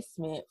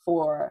replacement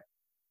for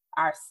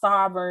our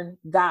sovereign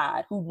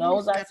God who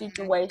knows our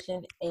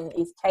situation and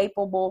is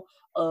capable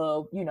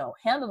of,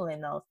 handling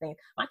those things.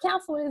 My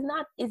counselor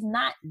is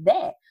not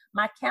that.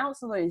 My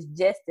counselor is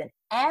just an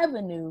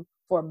avenue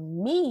for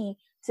me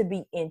to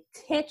be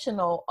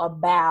intentional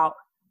about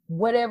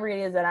whatever it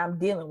is that I'm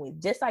dealing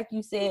with. Just like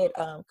you said,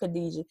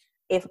 Khadijah,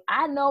 if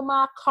I know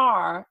my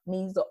car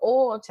needs an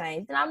oil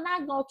change, then I'm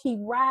not going to keep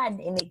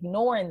riding and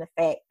ignoring the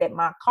fact that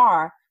my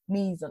car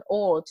needs an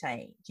oil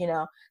change.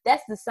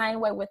 That's the same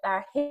way with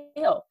our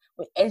health.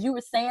 As you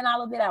were saying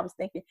all of it, I was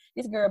thinking,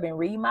 this girl been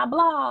reading my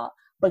blog,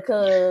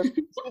 because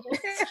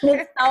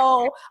she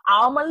stole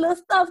all my little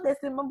stuff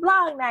that's in my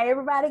blog. Now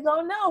everybody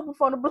gonna know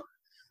before the blog.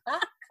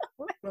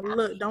 But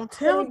look, don't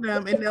tell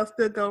them and they'll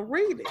still go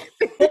read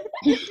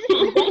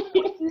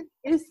it.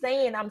 You're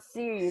saying I'm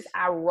serious.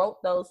 I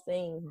wrote those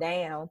things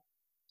down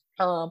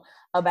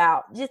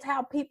about just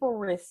how people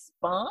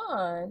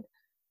respond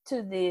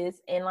to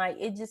this, and like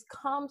it just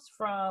comes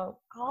from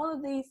all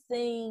of these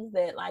things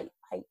that like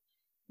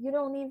you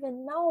don't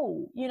even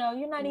know.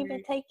 You're not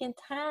even taking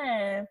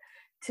time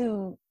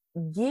to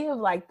give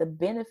like the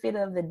benefit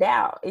of the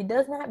doubt. It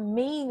does not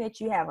mean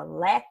that you have a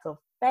lack of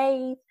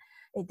faith.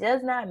 It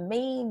does not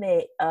mean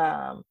that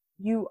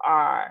you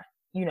are,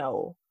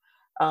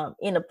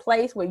 in a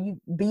place where you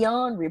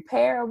beyond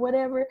repair or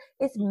whatever.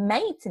 It's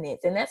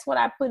maintenance, and that's what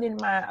I put in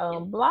my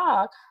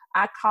blog.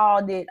 I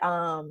called it,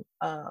 and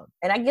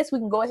I guess we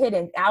can go ahead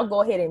and I'll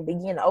go ahead and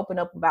begin to open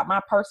up about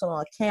my personal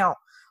account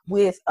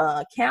with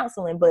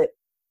counseling, but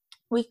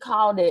we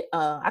called it,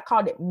 I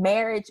called it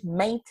marriage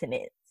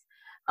maintenance.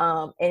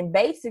 And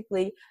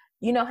basically,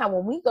 you know how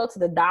when we go to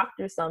the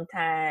doctor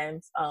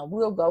sometimes,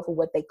 we'll go for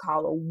what they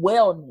call a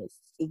wellness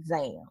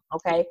exam,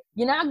 okay?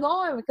 You're not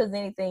going because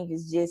anything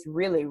is just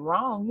really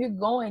wrong. You're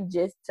going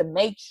just to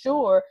make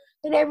sure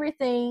that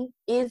everything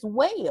is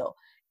well.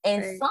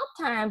 And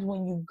sometimes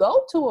when you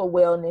go to a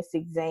wellness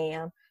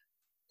exam,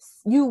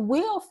 you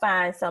will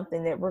find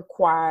something that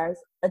requires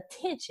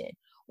attention.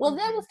 Well,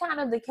 that was kind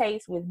of the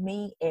case with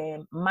me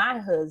and my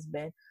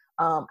husband.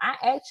 I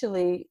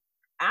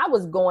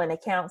was going to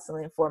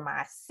counseling for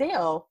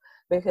myself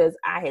because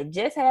I had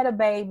just had a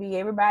baby.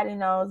 Everybody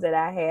knows that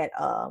I had,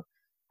 I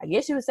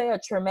guess you would say, a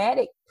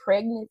traumatic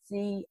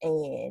pregnancy,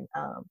 and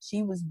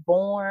she was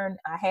born.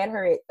 I had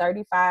her at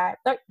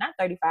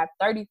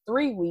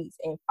 33 weeks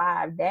and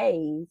 5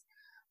 days.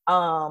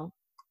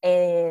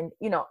 And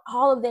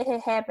all of that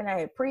had happened.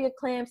 I had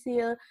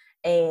preeclampsia,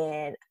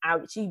 and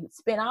she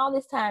spent all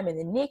this time in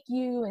the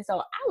NICU, and so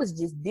I was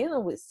just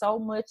dealing with so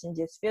much and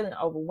just feeling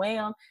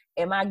overwhelmed.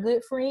 And my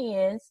good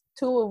friends,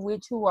 two of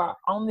which who are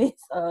on this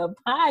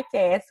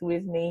podcast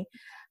with me,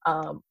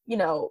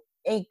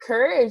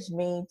 encouraged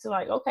me to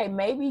like, okay,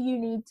 maybe you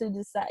need to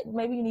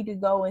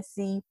go and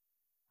see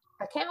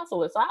a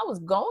counselor. So I was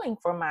going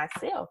for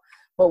myself,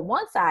 but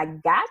once I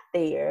got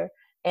there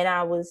and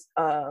I was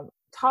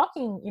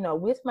talking,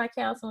 with my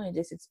counselor and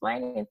just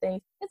explaining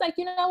things, it's like,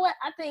 you know what,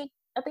 I think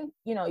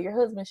your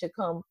husband should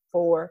come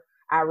for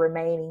our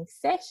remaining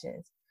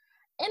sessions.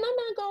 And I'm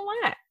not gonna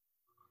lie,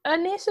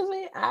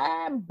 initially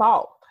I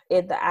balked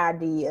at the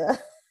idea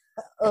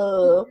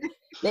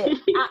that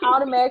I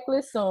automatically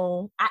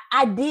assume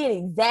I did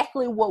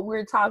exactly what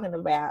we're talking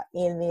about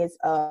in this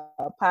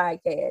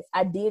podcast.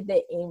 I did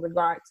that in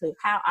regard to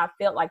how I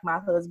felt like my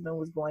husband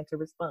was going to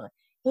respond.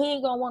 He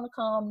ain't gonna want to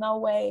come, no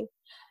way.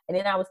 And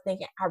then I was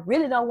thinking, I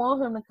really don't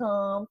want him to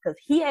come because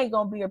he ain't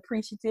gonna be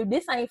appreciative.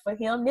 This ain't for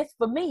him, this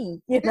for me,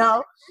 you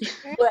know.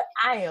 But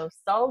I am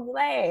so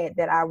glad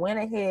that I went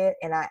ahead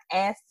and I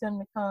asked him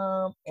to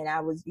come, and I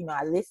was,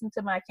 I listened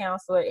to my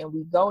counselor, and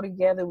we go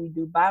together. We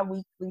do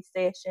bi-weekly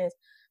sessions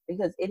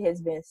because it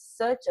has been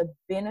such a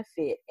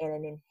benefit and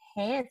an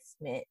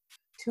enhancement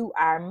to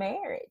our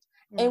marriage.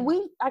 And we,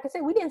 like I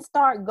said, we didn't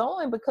start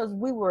going because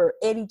we were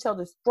at each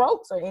other's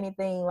throats or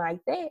anything like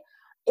that.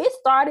 It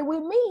started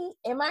with me,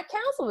 and my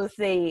counselor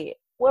said,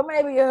 well,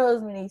 maybe your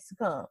husband needs to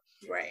come.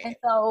 Right. And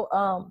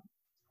so,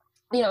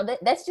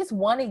 that's just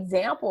one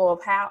example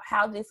of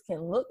how this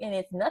can look, and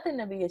it's nothing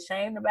to be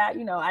ashamed about.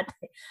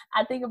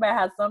 I think about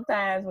how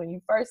sometimes when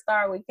you first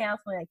start with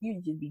counseling, like you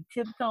just be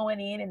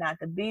tiptoeing in and out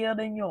the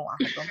building, coming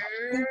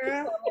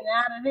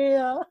out of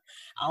there,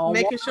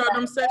 making sure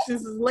them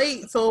sessions is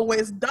late so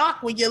it's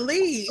dark when you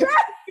leave.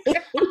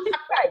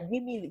 Right.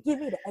 Give me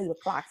the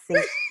 8:00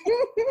 session.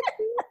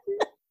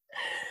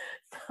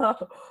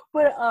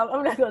 But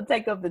I'm not going to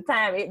take up the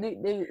time.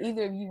 Do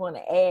either of you want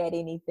to add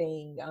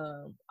anything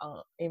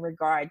in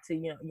regard to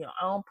your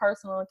own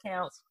personal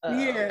accounts?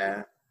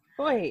 Yeah.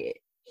 Go ahead.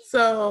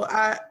 So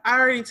I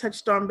already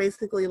touched on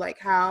basically like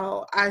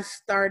how I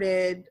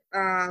started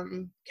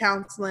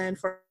counseling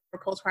for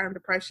postpartum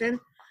depression,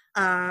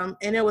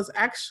 and it was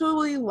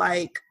actually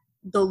like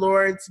the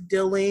Lord's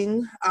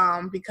dealing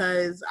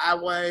because I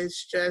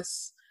was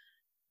just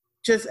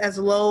as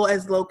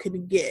low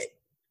could get.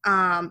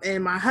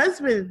 And my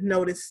husband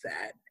noticed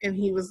that, and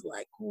he was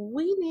like,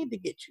 we need to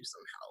get you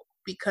some help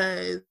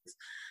because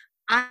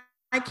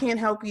I can't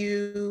help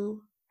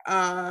you.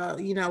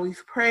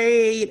 We've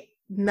prayed,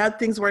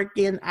 nothing's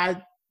working.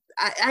 I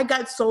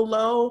got so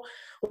low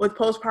with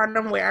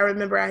postpartum where I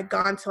remember I had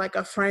gone to like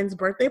a friend's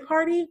birthday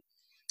party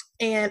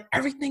and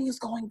everything is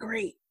going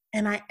great.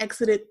 And I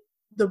exited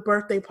the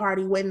birthday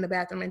party, went in the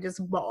bathroom and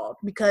just bawled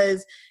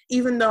because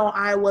even though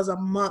I was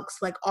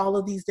amongst like all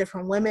of these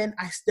different women,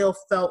 I still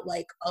felt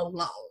like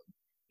alone,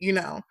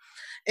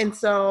 And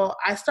so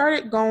I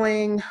started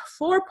going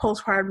for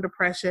postpartum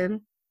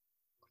depression,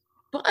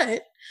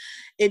 but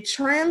it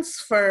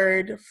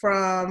transferred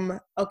from,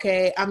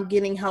 okay, I'm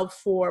getting help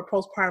for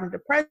postpartum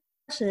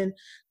depression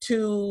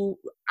to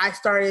I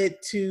started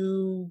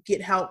to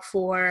get help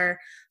for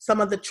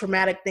some of the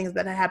traumatic things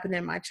that had happened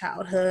in my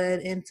childhood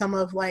and some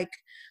of like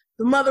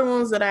the mother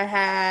wounds that I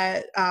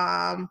had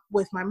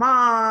with my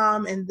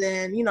mom, and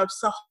then,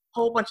 just a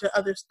whole bunch of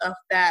other stuff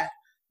that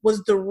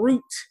was the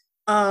root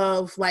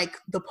of like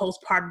the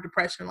postpartum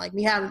depression. Like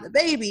me having the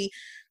baby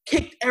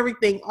kicked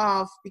everything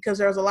off because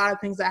there was a lot of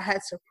things I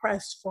had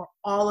suppressed for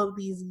all of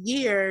these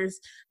years,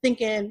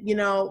 thinking,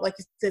 like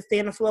you said, stay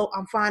afloat,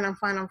 I'm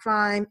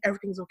fine,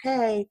 everything's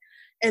okay.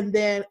 And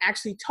then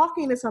actually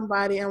talking to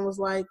somebody and was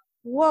like,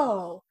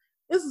 whoa,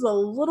 this is a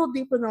little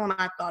deeper than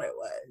what I thought it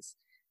was.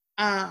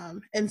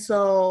 And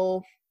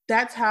so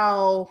that's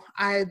how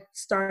I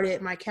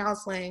started my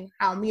counseling.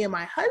 How me and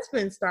my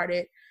husband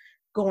started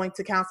going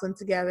to counseling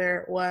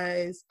together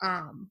was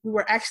we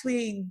were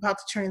actually about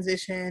to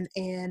transition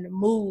and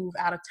move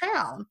out of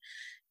town.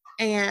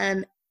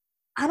 And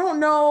I don't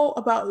know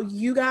about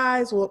you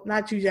guys, well,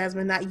 not you,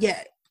 Jasmine, not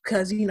yet,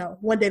 because,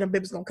 one day the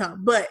baby's going to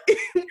come. But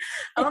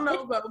I don't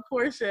know about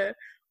Portia,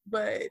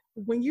 but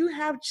when you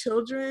have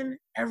children,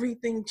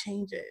 everything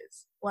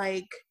changes.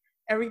 Like,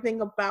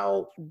 everything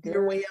about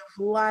your way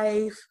of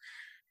life,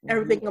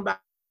 everything about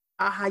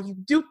how you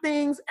do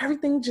things,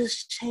 everything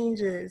just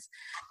changes.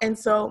 And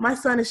so my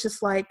son is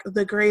just like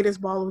the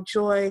greatest ball of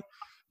joy.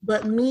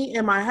 But me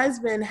and my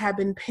husband have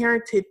been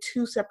parented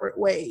two separate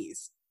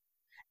ways.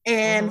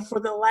 And for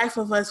the life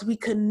of us, we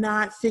could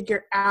not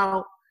figure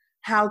out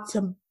how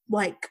to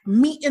like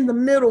meet in the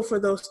middle for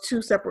those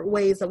two separate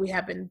ways that we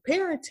have been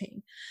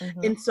parenting.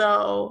 And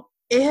so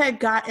it had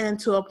gotten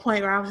to a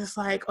point where I was just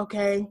like,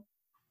 okay,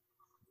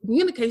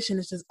 communication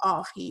is just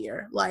off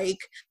here. Like,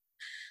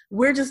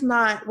 we're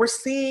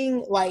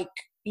seeing like,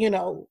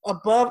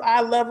 above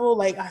eye level,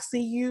 like I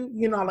see you,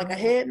 like a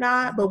head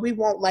nod, but we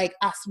won't like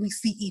we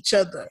see each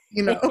other,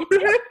 Good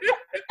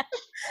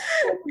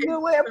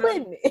way of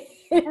putting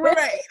it.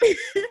 Right.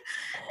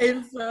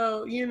 And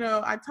so,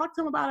 I talked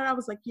to him about it. I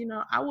was like,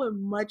 I would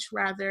much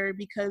rather,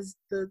 because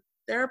the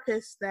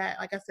therapist that,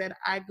 like I said,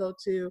 I go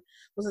to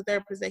was a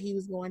therapist that he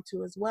was going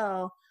to as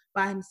well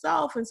by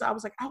himself. And so I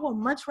was like, I would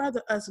much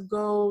rather us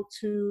go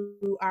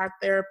to our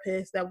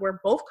therapist that we're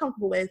both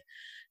comfortable with,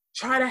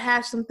 try to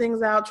hash some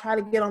things out, try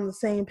to get on the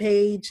same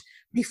page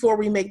before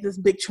we make this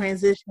big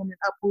transition and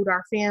uproot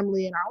our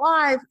family and our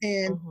life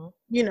and,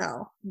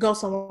 go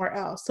somewhere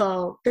else.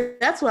 So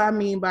that's what I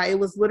mean by it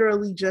was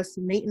literally just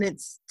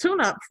maintenance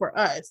tune-up for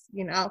us,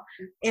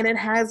 and it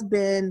has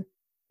been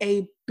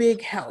a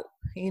big help,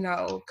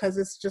 because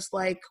it's just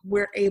like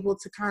we're able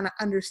to kind of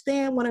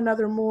understand one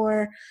another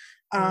more.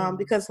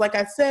 Because like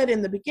I said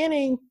in the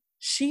beginning,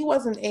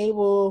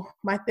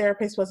 my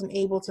therapist wasn't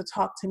able to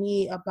talk to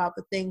me about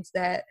the things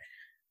that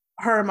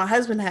her and my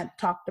husband had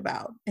talked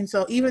about. And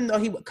so even though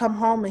he would come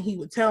home and he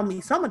would tell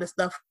me some of the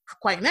stuff,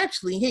 quite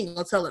naturally, he ain't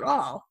gonna tell it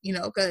all,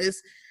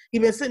 because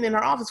he'd been sitting in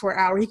our office for an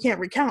hour. He can't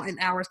recount an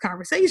hour's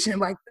conversation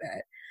like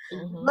that.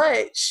 Mm-hmm.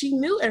 But she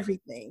knew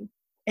everything.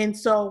 And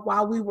so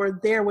while we were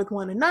there with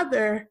one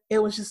another, it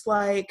was just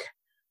like,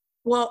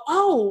 well,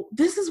 oh,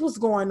 this is what's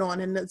going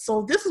on. And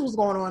so this is what's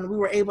going on. And we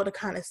were able to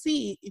kind of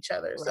see each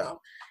other. Right. So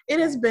it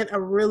has been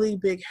a really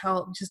big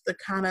help just to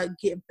kind of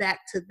get back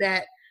to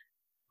that.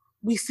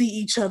 We see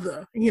each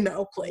other,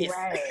 place.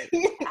 Right.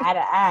 Eye to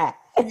eye.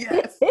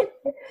 Yes.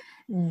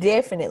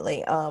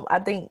 Definitely. I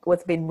think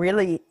what's been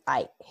really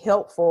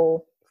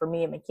helpful for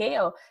me and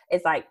Mikhail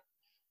is by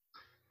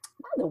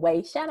the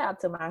way, shout out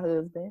to my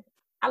husband.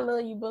 I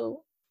love you, boo.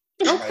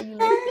 Shout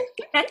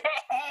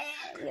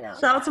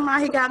out to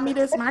he got me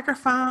this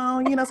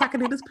microphone, so I can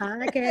do this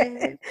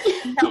podcast.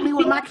 Help me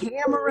with my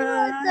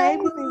camera.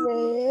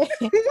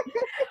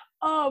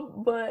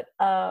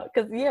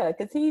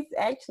 Because he's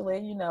actually,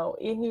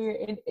 in here,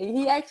 and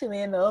he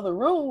actually in the other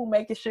room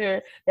making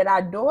sure that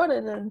our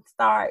daughter doesn't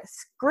start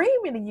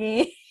screaming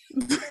again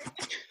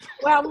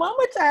while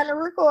mama trying to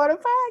record a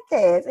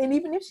podcast. And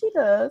even if she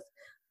does,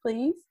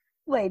 please,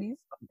 ladies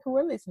who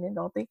are listening,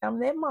 don't think I'm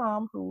that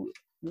mom who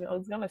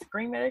is gonna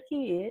scream at her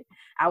kid.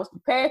 I was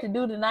prepared to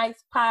do the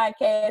night's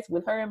podcast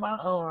with her in my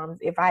arms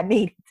if I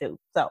needed to.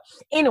 So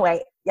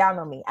anyway, y'all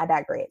know me. I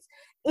digress.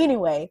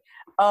 Anyway,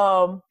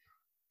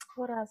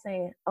 what I was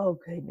saying? Oh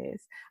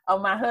goodness.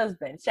 My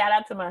husband. Shout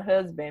out to my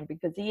husband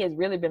because he has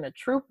really been a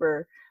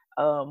trooper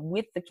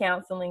with the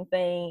counseling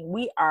thing.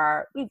 We've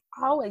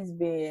always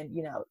been,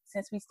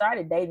 since we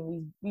started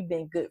dating, we've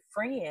been good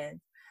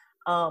friends.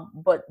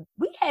 But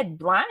we had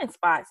blind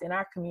spots in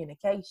our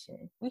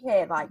communication. We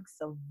had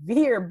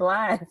severe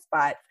blind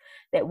spots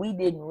that we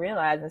didn't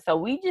realize. And so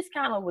we just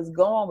kind of was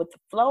going with the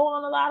flow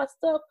on a lot of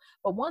stuff.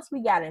 But once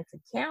we got into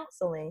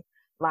counseling,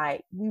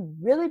 we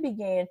really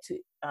began to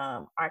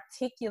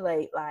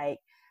articulate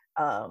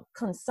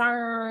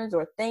concerns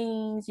or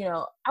things,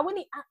 I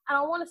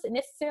don't want to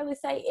necessarily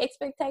say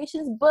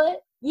expectations,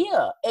 but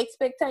yeah,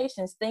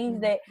 expectations, things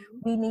that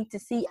we need to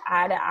see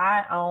eye to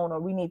eye on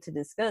or we need to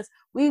discuss.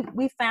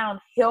 We found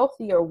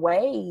healthier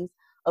ways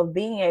of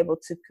being able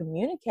to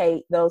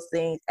communicate those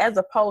things as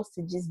opposed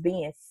to just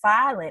being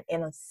silent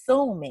and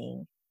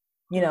assuming,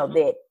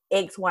 that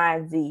X, Y,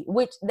 and Z,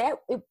 which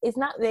it's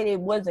not that it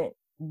wasn't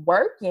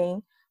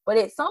working, but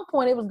at some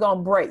point it was going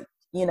to break.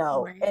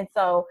 Right. And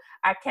so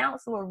our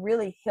counselor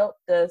really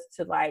helped us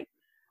to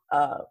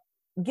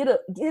get a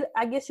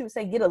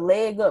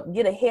leg up,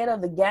 get ahead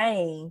of the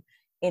game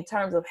in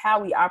terms of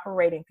how we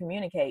operate and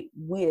communicate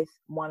with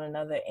one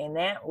another. And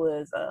that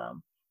was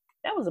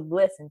a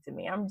blessing to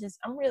me. I'm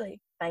really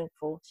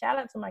thankful. Shout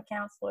out to my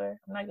counselor.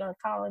 I'm not going to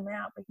call him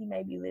out, but he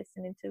may be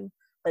listening too.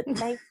 But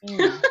thank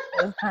you.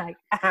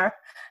 I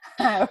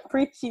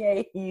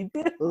appreciate you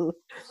too.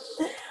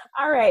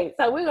 All right.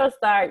 So we're going to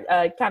start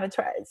kind of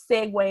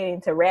segueing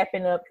into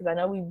wrapping up because I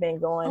know we've been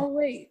going. Oh,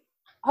 wait.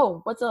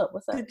 Oh, what's up?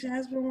 Did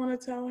Jasmine want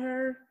to tell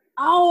her?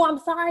 Oh, I'm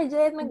sorry,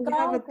 Jasmine. We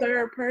have a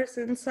third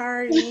person.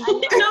 Sorry.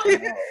 I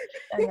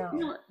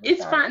know.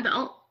 It's fine.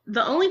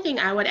 The only thing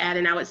I would add,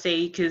 and I would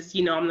say, because,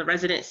 I'm the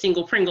resident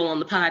single Pringle on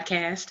the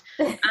podcast.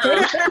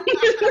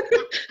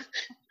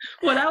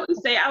 What I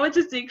would say, I would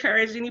just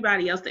encourage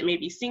anybody else that may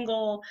be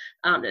single,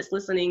 that's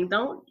listening,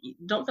 don't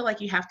feel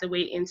like you have to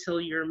wait until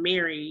you're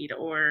married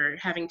or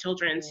having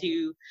children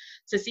to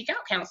seek out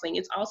counseling.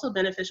 It's also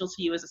beneficial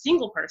to you as a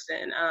single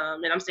person.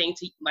 And I'm saying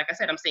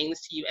I'm saying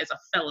this to you as a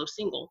fellow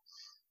single.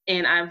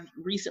 And I've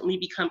recently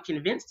become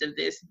convinced of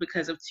this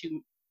because of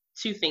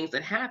two things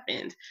that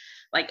happened.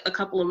 A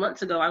couple of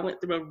months ago, I went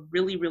through a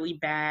really, really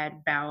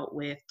bad bout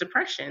with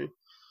depression.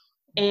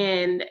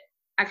 And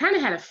I kind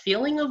of had a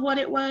feeling of what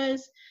it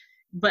was,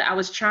 but I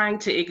was trying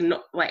to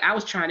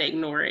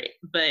ignore it.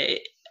 But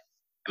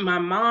my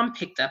mom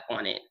picked up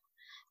on it.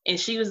 And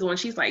she was the one,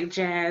 she's like,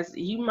 Jazz,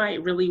 you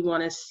might really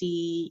want to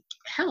seek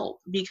help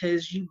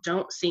because you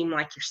don't seem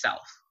like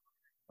yourself.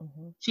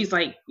 Mm-hmm. She's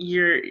like,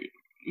 you're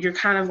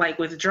kind of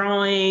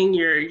withdrawing,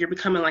 you're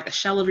becoming a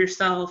shell of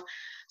yourself.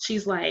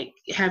 She's like,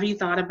 have you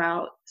thought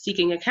about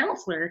seeking a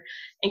counselor?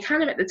 And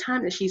kind of at the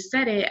time that she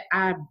said it,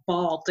 I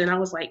balked and I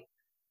was like,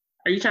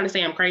 are you trying to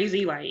say I'm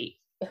crazy?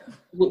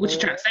 What you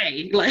trying to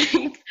say?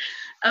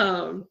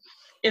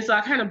 And so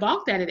I kind of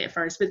balked at it at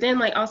first, but then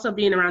also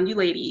being around you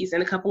ladies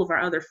and a couple of our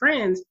other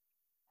friends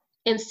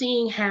and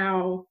seeing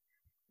how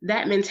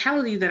that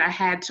mentality that I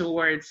had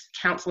towards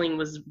counseling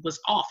was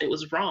off. It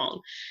was wrong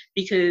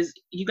because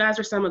you guys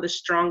are some of the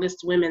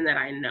strongest women that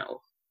I know.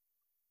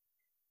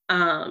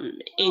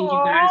 And you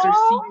guys are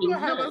seeking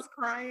help. I was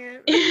crying.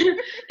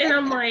 And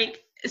I'm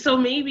like, so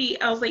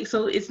maybe I was like,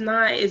 so it's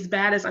not as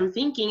bad as I'm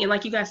thinking. And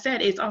like you guys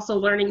said, it's also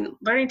learning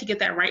to get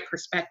that right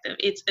perspective.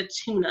 It's a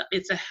tune-up.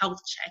 It's a health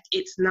check.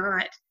 It's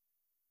not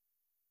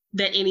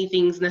that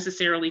anything's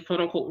necessarily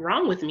quote unquote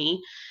wrong with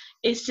me.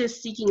 it's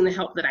just seeking the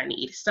help that I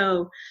need.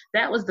 So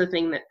that was the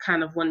thing that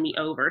kind of won me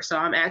over. So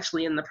I'm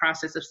actually in the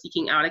process of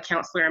seeking out a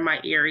counselor in my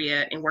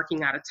area and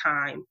working out a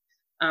time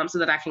so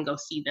that I can go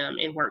see them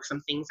and work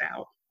some things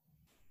out.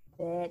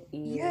 That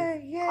is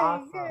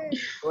awesome. Yay.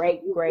 Great.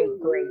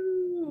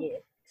 Yeah.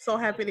 So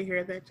happy to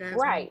hear that, Jasmine.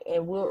 Right,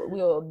 and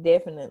we'll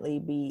definitely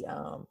be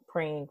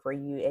praying for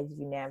you as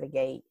you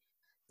navigate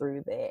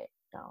through that.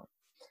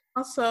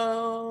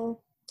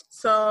 Also,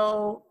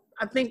 so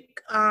I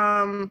think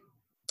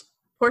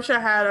Portia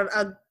had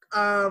a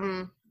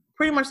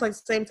pretty much like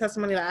the same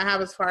testimony that I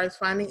have as far as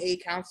finding a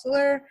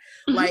counselor.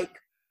 Mm-hmm. Like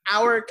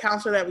our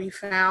counselor that we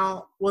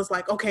found was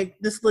like, okay,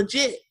 this is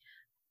legit.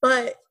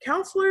 But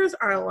counselors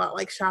are a lot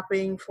like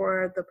shopping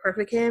for the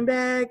perfect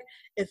handbag.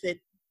 If it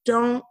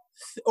don't,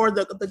 or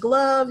the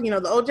glove, the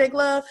OJ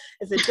glove,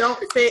 if it don't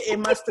fit, it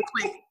must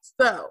acquit.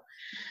 So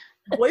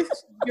with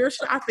your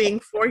shopping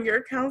for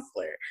your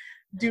counselor,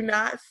 do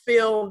not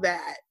feel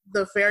that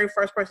the very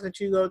first person that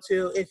you go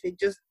to, if it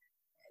just,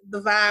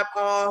 the vibe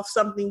off,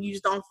 something you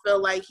just don't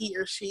feel like he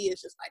or she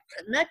is just like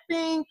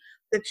connecting,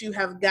 that you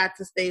have got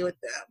to stay with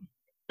them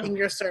in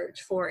your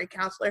search for a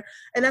counselor.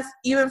 And that's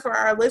even for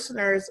our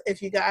listeners,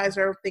 if you guys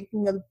are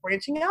thinking of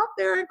branching out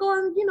there and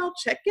going,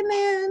 checking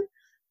in,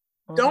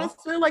 don't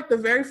feel like the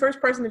very first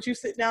person that you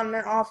sit down in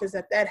their office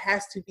that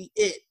has to be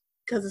it,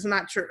 because it's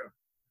not true.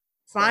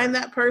 Find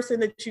that person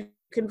that you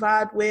can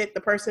vibe with,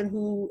 the person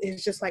who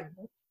is just like,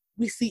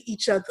 we see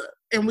each other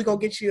and we're going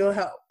to get you your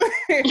help.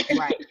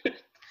 Right.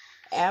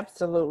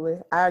 Absolutely.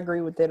 I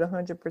agree with that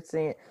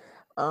 100%.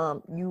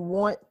 You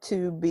want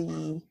to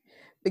be,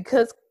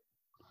 because,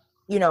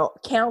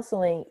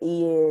 counseling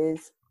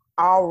is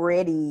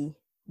already,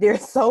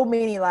 there's so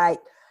many like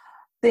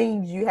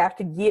things you have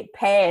to get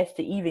past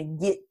to even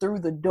get through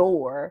the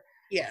door.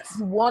 Yes.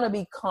 You want to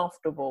be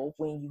comfortable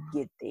when you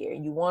get there.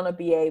 You want to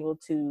be able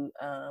to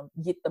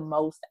get the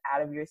most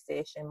out of your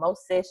session.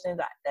 Most sessions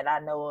that I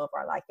know of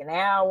are like an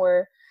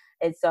hour.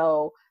 And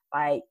so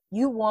like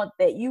you want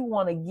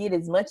to get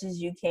as much as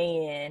you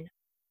can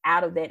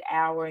out of that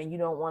hour, and you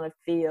don't want to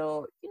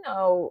feel, you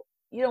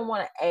don't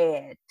want to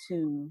add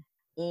to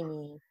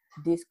any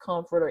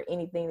discomfort or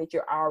anything that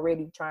you're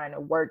already trying to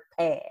work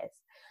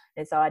past.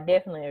 And so I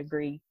definitely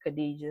agree,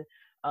 Khadijah.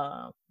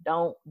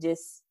 Don't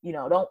just,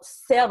 don't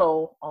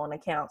settle on a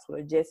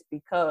counselor just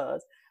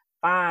because.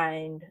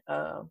 Find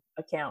a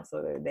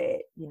counselor that,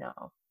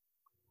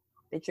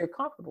 that you're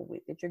comfortable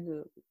with, that you're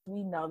good with.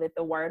 We know that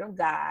the Word of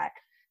God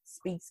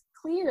speaks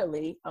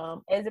clearly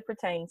as it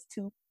pertains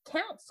to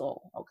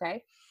counsel,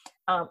 okay?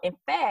 In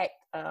fact,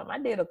 I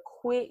did a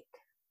quick,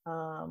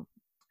 and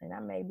I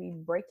may be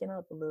breaking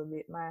up a little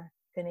bit. My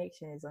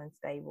connection is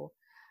unstable.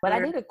 But I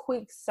did a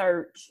quick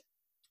search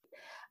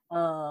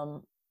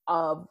of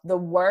the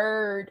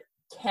word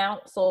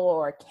counsel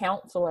or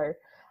counselor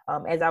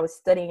as I was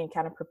studying and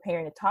kind of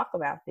preparing to talk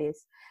about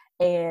this.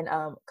 And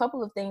a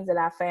couple of things that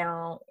I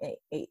found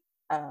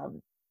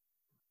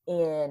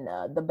in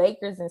the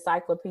Baker's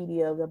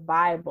Encyclopedia of the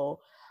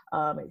Bible,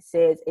 it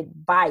says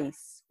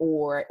advice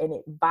or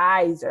an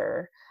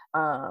advisor.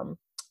 And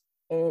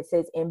it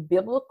says in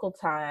biblical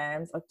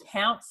times, a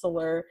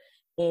counselor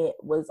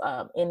was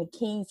in the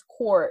king's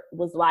court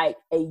was like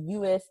a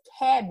U.S.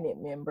 cabinet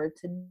member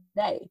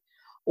today.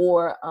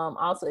 Or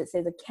also it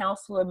says a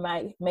counselor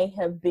may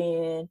have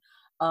been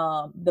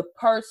the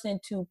person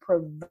to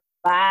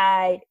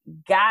provide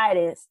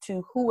guidance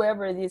to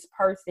whoever this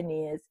person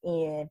is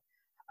in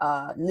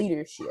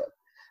leadership.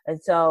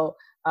 And so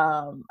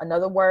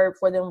another word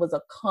for them was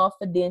a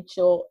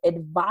confidential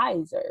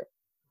advisor.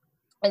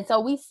 And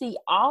so we see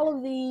all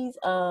of these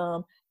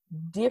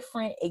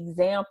different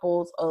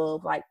examples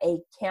of like a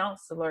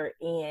counselor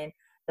in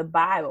the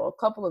Bible. A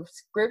couple of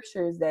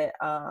scriptures that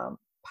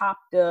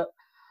popped up.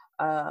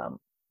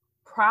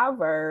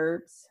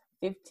 Proverbs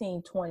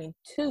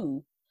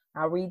 15:22.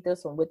 I'll read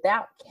this one.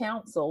 Without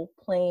counsel,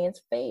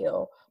 plans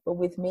fail, but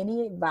with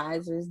many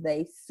advisors,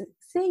 they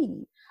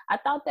succeed. I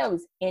thought that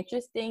was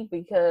interesting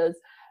because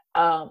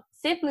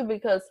simply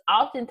because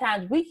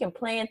oftentimes we can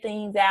plan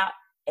things out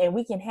and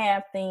we can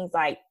have things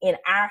like in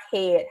our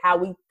head how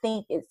we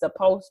think it's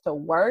supposed to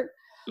work.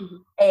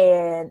 Mm-hmm.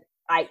 And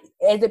like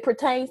as it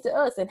pertains to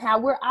us and how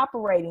we're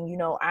operating,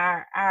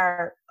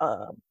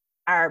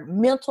 our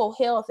mental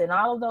health and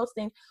all of those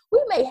things, we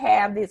may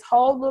have this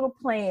whole little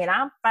plan.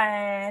 I'm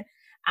fine,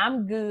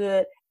 I'm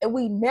good. And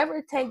we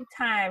never take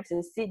time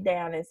to sit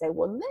down and say,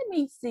 well, let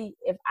me see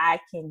if I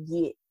can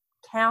get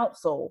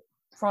counsel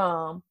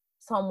from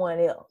someone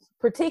else,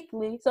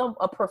 particularly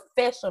a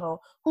professional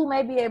who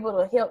may be able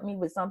to help me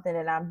with something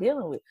that I'm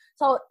dealing with.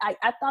 So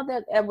I thought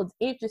that was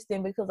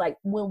interesting because like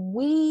when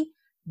we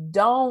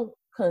don't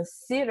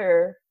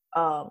consider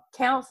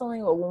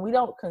counseling, or when we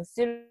don't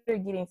consider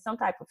getting some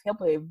type of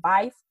help or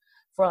advice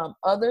from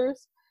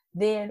others,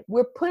 then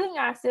we're putting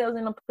ourselves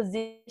in a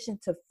position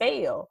to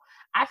fail.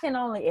 I can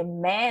only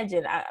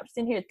imagine, I'm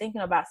sitting here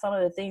thinking about some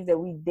of the things that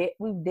we've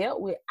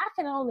dealt with. I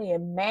can only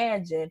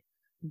imagine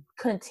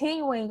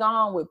continuing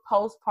on with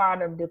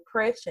postpartum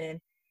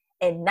depression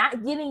and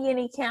not getting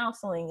any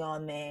counseling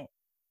on that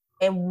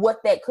and what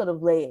that could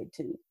have led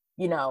to,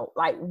 you know,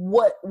 like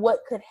what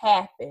could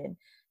happen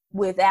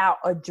without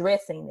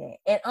addressing that.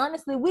 And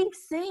honestly, we've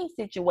seen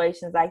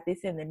situations like this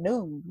in the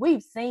news.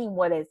 We've seen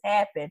what has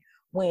happened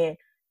when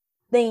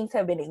things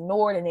have been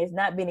ignored and there's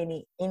not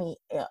been any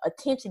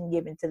attention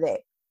given to that.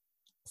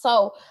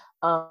 So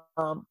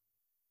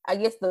I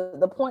guess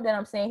the point that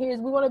I'm saying here is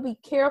we want to be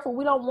careful.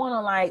 We don't want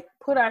to like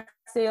put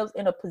ourselves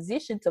in a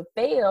position to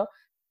fail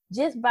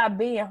just by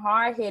being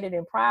hard-headed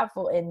and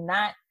prideful and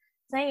not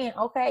saying,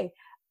 okay,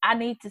 I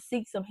need to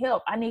seek some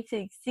help. I need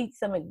to seek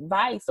some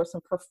advice or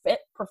some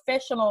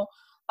professional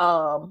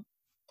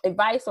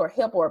advice or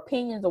help or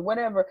opinions or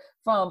whatever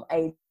from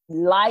a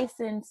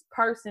licensed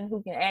person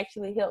who can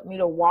actually help me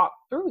to walk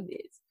through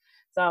this.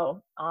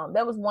 So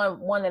that was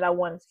one that I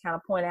wanted to kind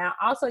of point out.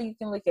 Also, you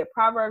can look at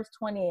Proverbs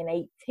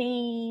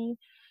 20:18.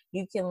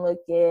 You can look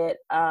at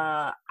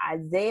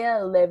Isaiah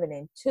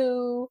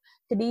 11:2.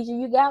 Khadijah,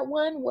 you got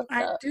one? What's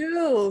up? I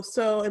do.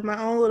 So in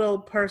my own little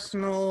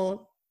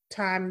personal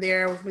time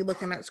there, we'll be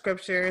looking at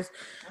scriptures.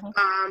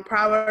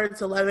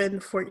 Proverbs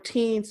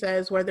 11:14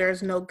 says, where there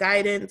is no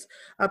guidance,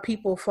 a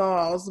people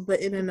falls, but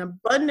in an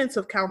abundance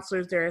of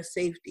counselors, there is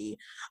safety.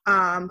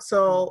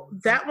 So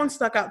that one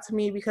stuck out to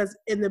me because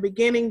in the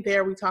beginning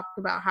there, we talked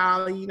about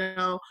how, you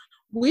know,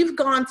 we've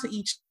gone to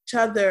each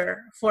other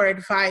for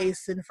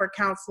advice and for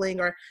counseling,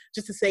 or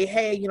just to say,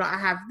 hey, you know, I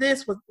have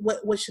this,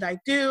 what should I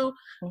do?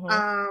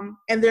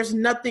 And there's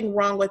nothing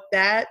wrong with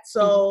that.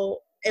 So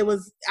it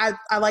was,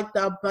 I like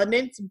the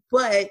abundance,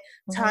 but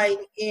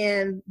tying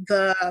in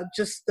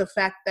just the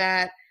fact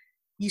that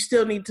you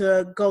still need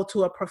to go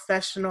to a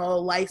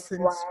professional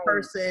licensed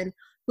person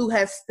who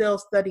has still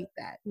studied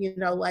that. You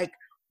know, like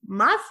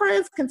my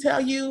friends can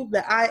tell you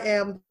that I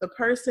am the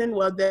person,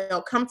 well,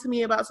 they'll come to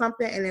me about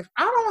something, and if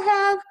I don't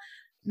have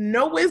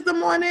no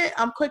wisdom on it,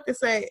 I'm quick to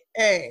say,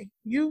 hey,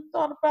 you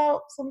thought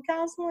about some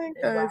counseling?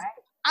 Because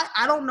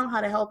I don't know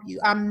how to help you.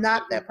 I'm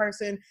not that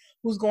person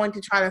who's going to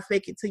try to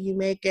fake it till you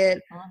make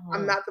it.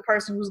 I'm not the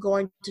person who's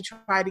going to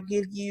try to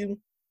give you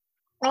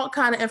all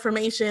kind of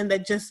information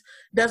that just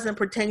doesn't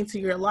pertain to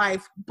your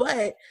life.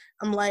 But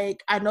I'm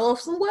like, I know of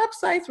some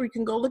websites where you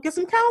can go look at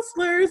some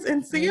counselors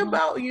and see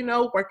about, you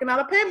know, working out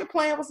a payment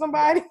plan with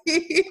somebody.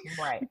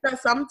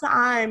 Because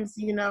sometimes,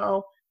 you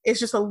know,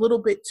 it's just a little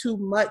bit too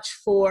much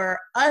for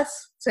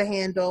us to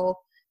handle.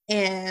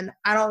 And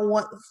I don't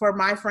want for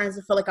my friends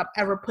to feel like I'm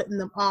ever putting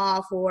them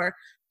off or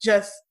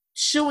just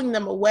shooing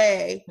them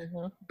away.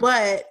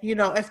 But, you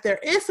know, if there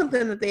is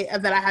something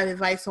that I have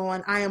advice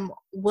on, I am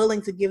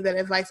willing to give that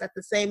advice at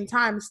the same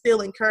time,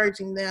 still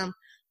encouraging them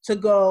to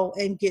go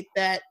and get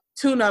that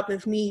tune up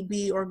if need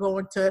be, or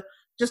going to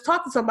just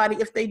talk to somebody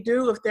if they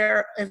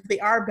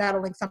are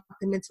battling something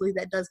mentally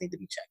that does need to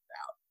be checked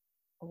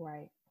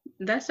out.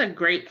 That's a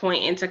great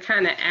point. And to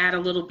kind of add a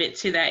little bit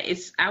to that,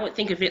 I would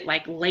think of it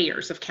like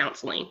layers of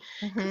counseling.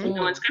 You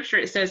know, in scripture,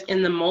 it says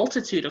in the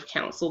multitude of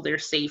counsel,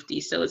 there's safety.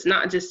 So it's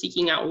not just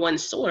seeking out one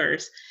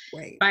source.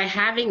 By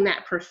having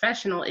that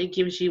professional, it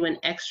gives you an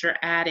extra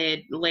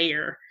added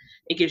layer.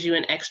 It gives you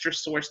an extra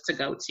source to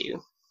go to.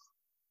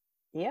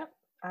 Yeah,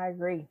 I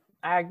agree.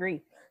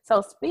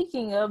 So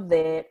speaking of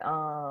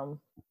that,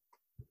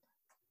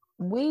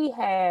 we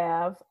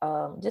have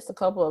just a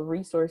couple of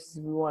resources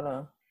we want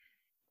to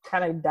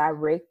kind of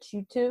direct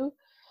you to.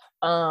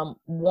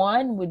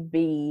 One would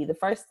be the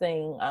first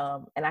thing,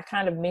 and I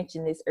kind of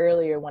mentioned this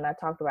earlier when I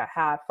talked about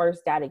how I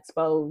first got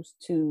exposed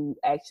to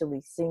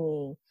actually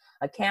seeing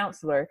a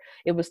counselor.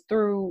 It was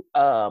through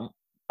a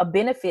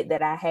benefit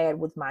that I had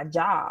with my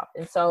job.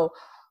 And so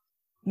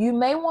you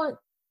may want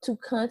to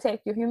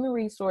contact your human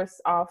resources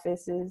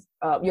office, and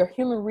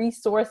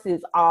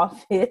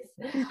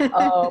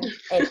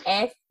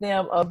ask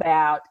them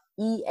about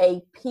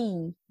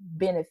EAP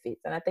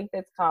benefits. And I think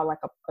that's called like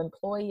a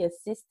employee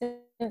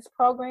assistance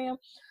program.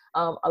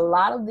 A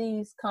lot of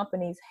these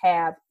companies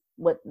have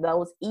what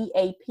those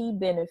EAP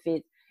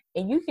benefits,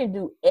 and you can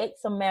do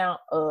X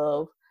amount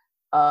of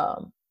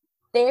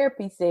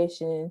therapy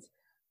sessions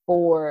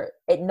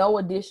at no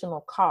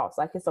additional cost.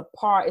 Like it's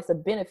a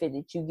benefit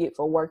that you get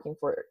for working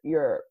for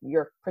your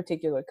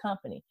particular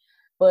company,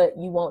 but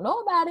you won't know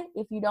about it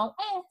if you don't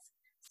ask.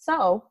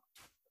 So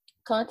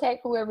contact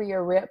whoever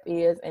your rep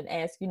is and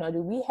ask, you know,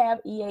 do we have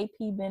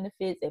EAP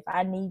benefits? If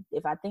I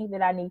think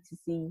that I need to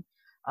see,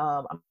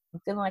 I'm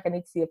feeling like I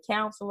need to see a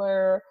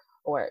counselor,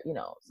 or, you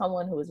know,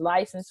 someone who is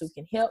licensed who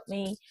can help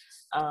me.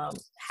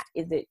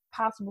 Is it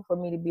possible for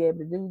me to be able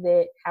to do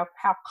that?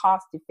 How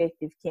cost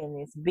effective can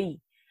this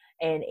be?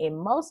 And in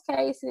most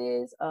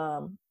cases,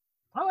 I'm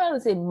not going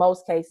to say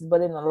most cases,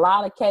 but in a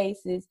lot of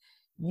cases,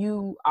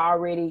 you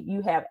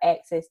have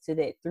access to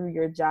that through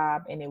your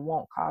job, and it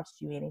won't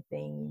cost you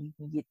anything. You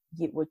can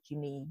get what you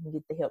need, you can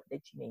get the help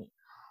that you need.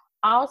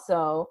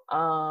 Also,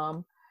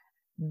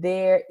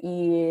 there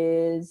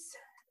is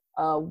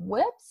a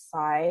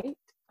website.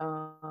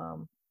 I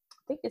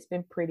think it's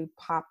been pretty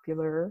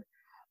popular.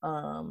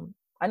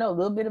 I know a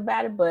little bit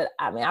about it, but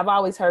I mean, I've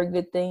always heard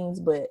good things.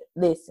 But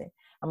listen,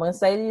 I'm going to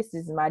say this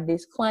is my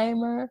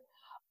disclaimer.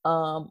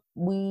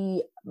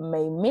 We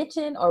may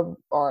mention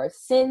or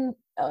send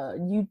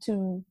you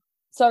to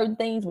certain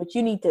things, but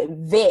you need to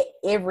vet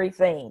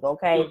everything.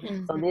 Okay,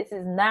 Mm-hmm. so this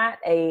is not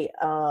a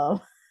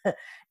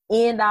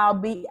end all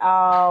be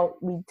all.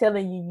 We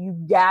telling you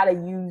gotta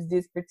use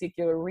this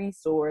particular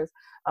resource.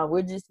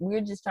 We're just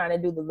trying to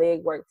do the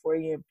legwork for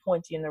you and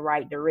point you in the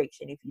right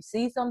direction. If you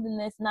see something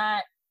that's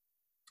not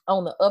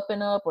on the up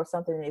and up or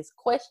something that's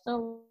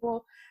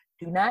questionable,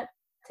 do not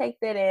take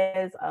that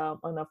as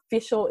an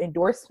official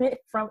endorsement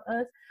from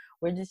us.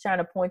 We're just trying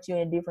to point you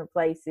in different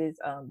places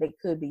that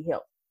could be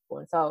helpful.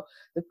 And so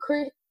the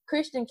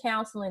Christian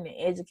Counseling and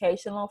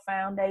Educational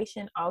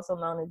Foundation, also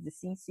known as the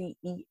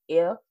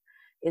CCEF,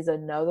 is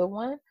another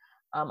one.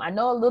 I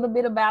know a little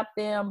bit about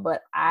them,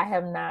 but I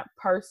have not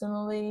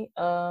personally,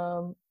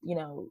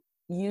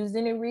 used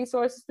any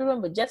resources through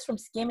them, but just from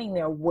skimming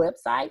their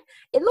website,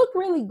 it looked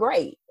really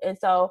great. And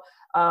so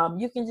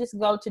you can just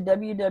go to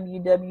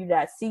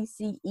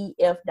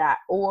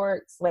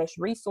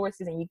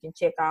www.ccef.org/resources and you can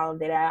check all of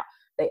that out.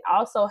 They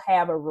also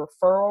have a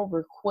referral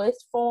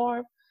request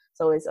form.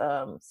 So it's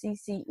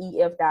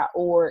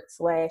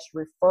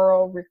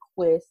ccef.org/referral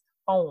request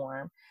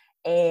form.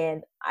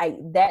 And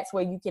that's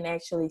where you can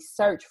actually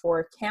search for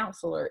a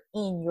counselor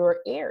in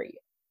your area.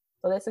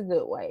 So that's a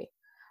good way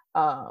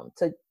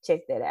to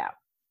check that out.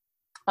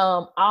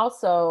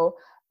 Also,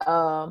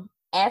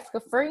 ask a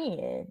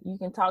friend. You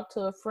can talk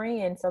to a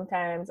friend.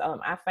 Sometimes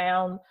I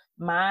found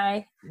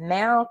my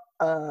now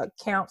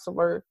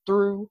counselor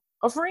through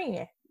a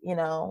friend,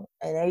 and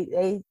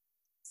they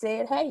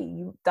said, hey,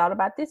 you thought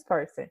about this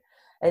person.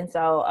 And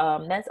so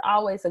that's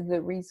always a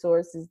good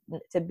resource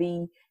to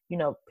be,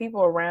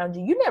 people around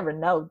you. You never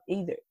know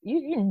either.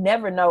 You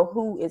never know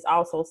who is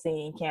also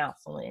seeing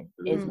counseling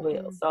as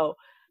well. So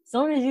as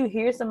soon as you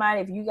hear somebody,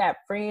 if you got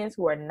friends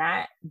who are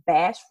not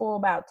bashful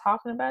about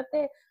talking about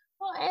that,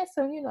 well, ask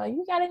them,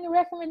 you got any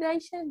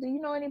recommendations? Do you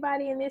know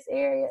anybody in this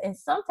area? And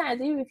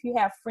sometimes even if you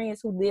have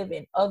friends who live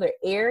in other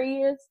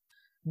areas,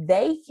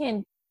 they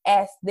can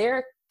ask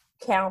their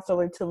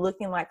counselor to look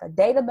in like a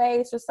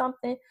database or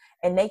something,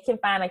 and they can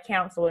find a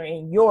counselor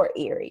in your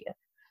area.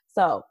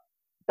 So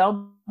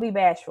don't be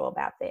bashful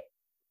about that.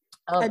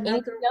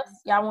 Anything else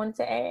y'all wanted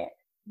to add?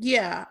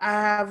 Yeah, I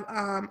have.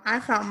 I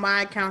found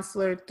my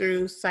counselor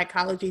through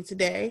Psychology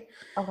Today.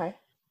 Okay.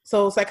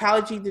 So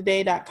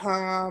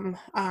psychologytoday.com,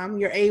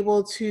 you're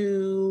able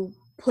to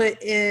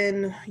put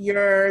in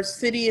your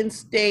city and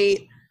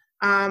state,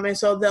 and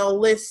so they'll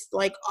list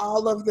like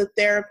all of the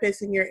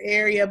therapists in your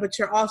area, but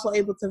you're also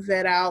able to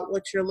vet out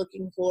what you're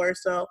looking for.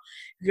 So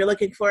if you're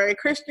looking for a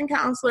Christian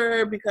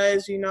counselor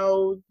because you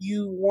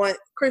want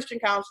Christian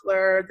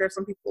counselor, there's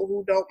some people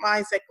who don't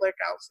mind secular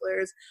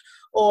counselors.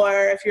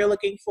 Or if you're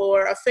looking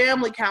for a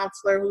family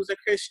counselor who's a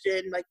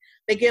Christian, like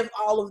they give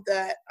all of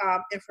that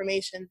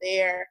information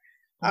there.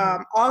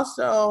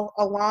 Also,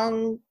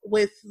 along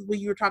with what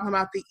you were talking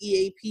about, the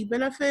EAP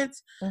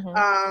benefits,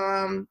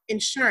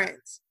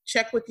 insurance.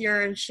 Check with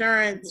your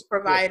insurance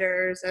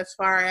providers as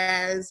far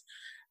as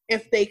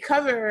if they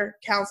cover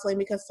counseling,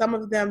 because some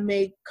of them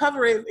may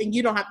cover it and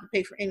you don't have to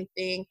pay for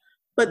anything,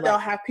 but they'll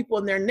have people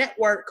in their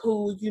network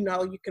who, you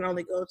can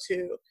only go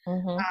to.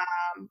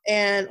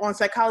 And on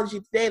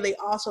Psychology Today, they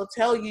also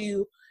tell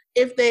you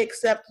if they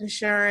accept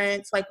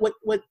insurance, like what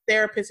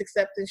therapists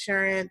accept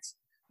insurance,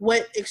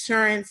 what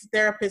insurance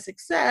therapists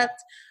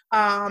accept,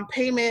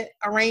 payment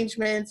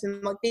arrangements,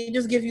 and like they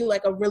just give you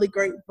like a really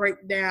great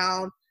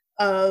breakdown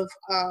of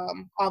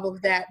all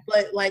of that.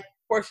 But like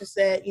Portia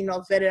said,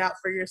 vet it out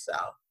for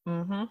yourself.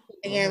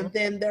 And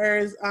then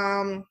there's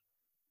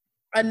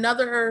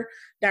another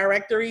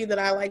directory that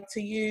I like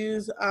to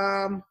use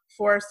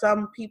for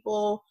some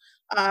people.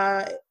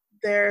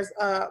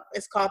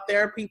 It's called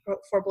Therapy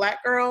for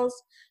Black Girls,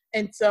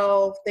 and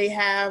so they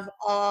have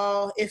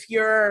if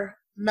you're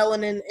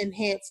melanin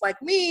enhanced like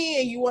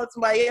me and you want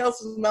somebody else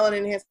who's melanin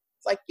enhanced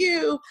like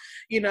you,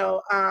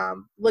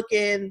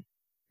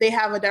 they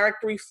have a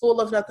directory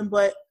full of nothing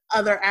but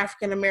other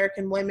African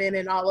American women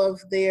and all of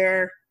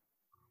their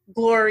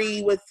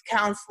glory with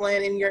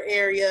counseling in your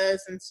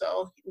areas, and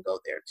so you can go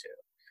there too.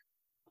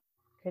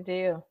 Good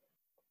deal.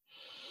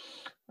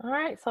 All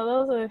right, so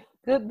those are a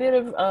good bit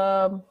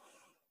of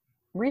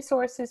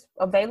resources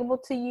available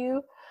to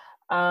you.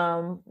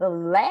 The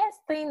last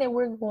thing that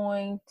we're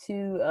going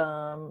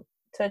to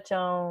touch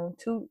on,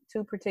 two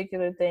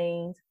particular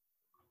things.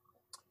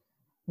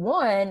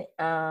 One,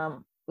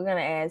 we're going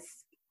to ask,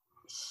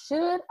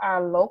 should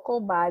our local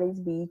bodies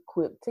be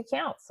equipped to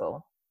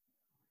counsel,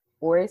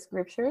 or is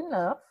scripture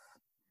enough?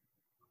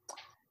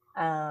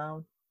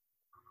 we're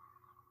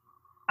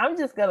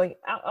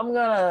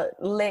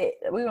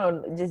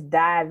gonna just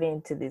dive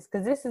into this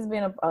because this has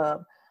been a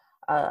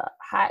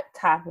hot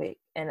topic,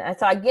 and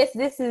so I guess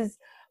this is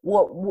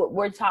what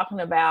we're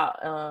talking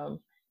about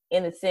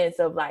in the sense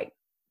of like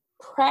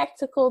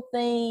practical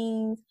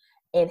things,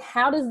 and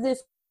how does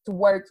this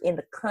work in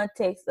the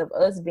context of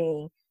us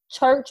being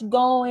church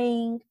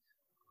going,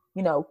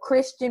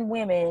 Christian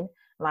women.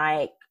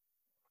 Like,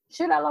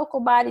 should our local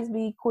bodies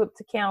be equipped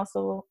to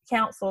counsel?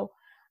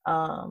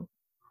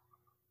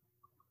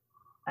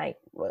 Like,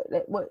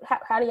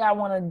 how do y'all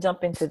want to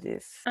jump into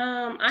this?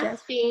 I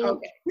think.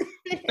 Okay.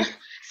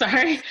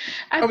 Sorry.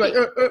 I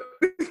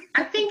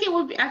think it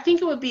would be. I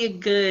think it would be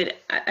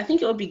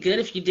good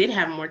if you did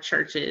have more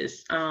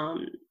churches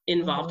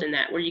involved in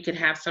that, where you could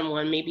have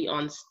someone maybe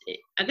on.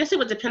 I guess it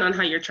would depend on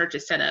how your church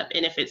is set up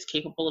and if it's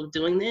capable of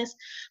doing this.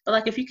 But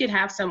like, if you could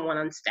have someone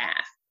on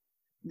staff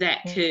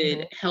that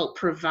could help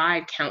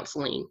provide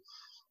counseling,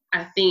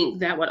 I think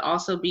that would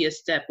also be a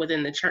step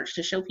within the church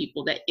to show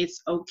people that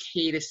it's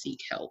okay to seek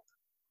help.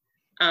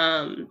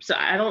 So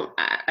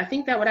I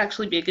think that would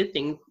actually be a good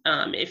thing,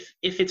 if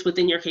it's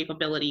within your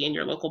capability in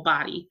your local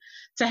body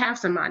to have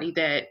somebody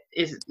that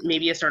is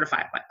maybe a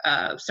certified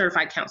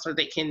counselor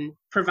that can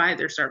provide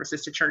their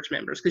services to church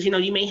members. Because,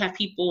 you may have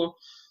people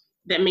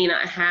that may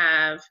not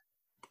have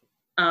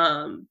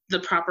the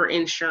proper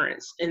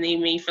insurance, and they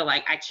may feel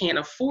like, I can't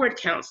afford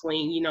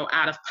counseling,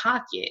 out of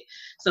pocket.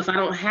 So if I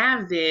don't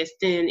have this,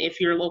 then if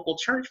your local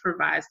church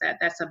provides that,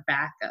 that's a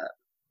backup.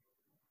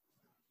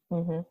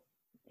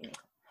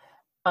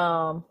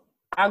 I'll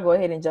go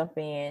ahead and jump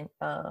in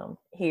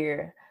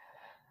here.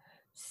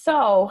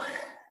 So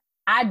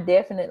I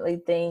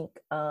definitely think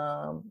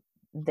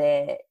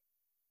that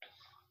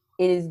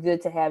it is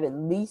good to have at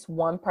least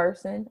one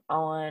person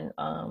on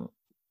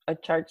a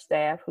church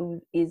staff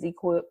who is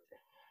equipped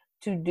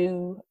to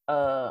do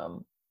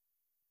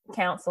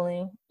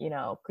counseling,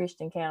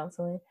 Christian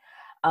counseling.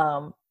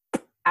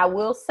 I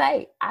will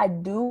say, I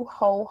do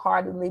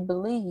wholeheartedly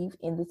believe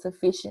in the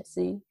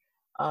sufficiency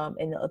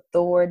and the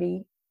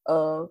authority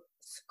of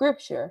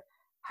Scripture.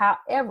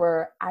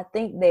 However, I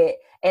think that,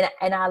 and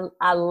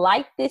I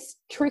like this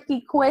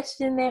tricky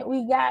question that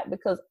we got,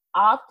 because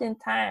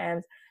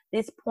oftentimes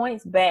this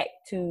points back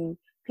to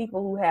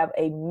people who have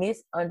a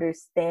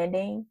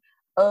misunderstanding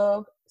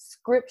of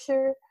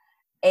Scripture.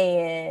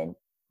 And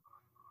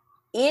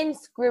in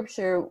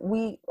Scripture,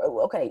 2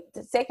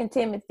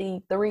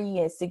 Timothy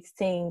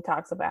 3:16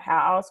 talks about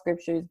how all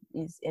Scripture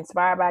is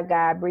inspired by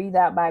God, breathed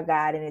out by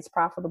God, and is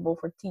profitable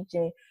for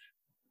teaching,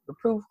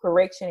 reproof,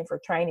 correction, and for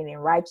training in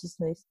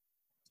righteousness,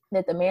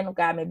 that the man of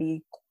God may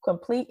be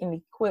complete and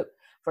equipped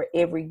for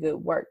every good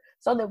work.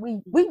 So that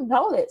we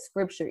know that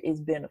Scripture is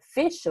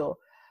beneficial.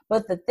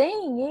 But the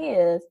thing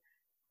is,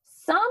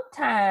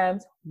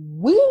 sometimes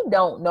we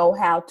don't know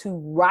how to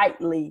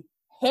rightly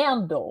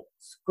handle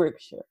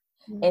Scripture.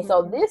 And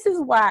so this is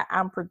why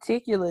I'm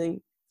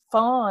particularly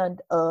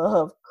fond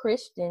of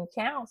Christian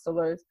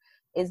counselors,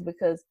 is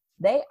because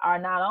they are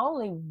not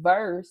only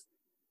versed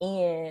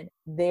in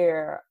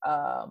their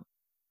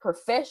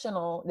profession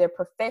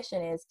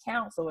as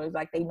counselors,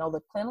 like they know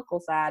the clinical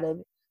side of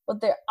it,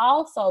 but they're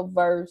also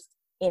versed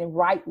in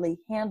rightly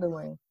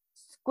handling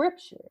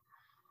Scripture.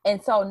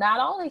 And so not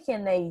only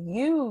can they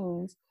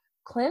use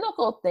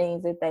clinical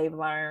things that they've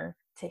learned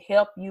to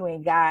help you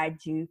and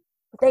guide you,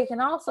 but they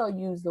can also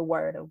use the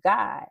Word of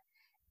God.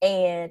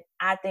 And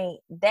I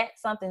think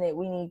that's something that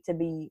we need to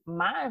be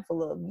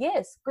mindful of.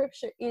 Yes,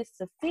 Scripture is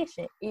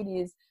sufficient. It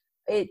is,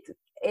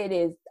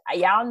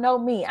 y'all know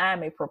me,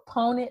 I'm a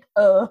proponent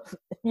of,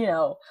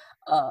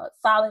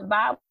 solid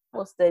Bible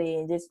study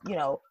and just,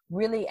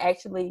 really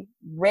actually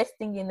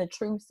resting in the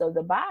truths of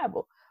the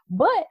Bible.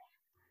 But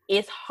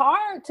it's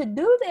hard to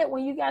do that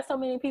when you got so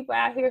many people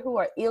out here who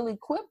are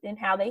ill-equipped in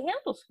how they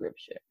handle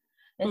Scripture.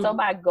 And so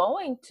by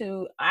going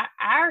to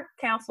our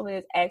counselor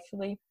is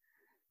actually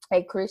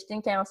a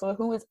Christian counselor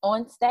who is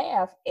on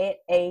staff at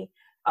a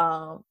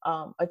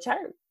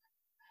church.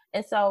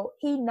 And so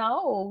he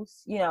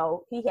knows,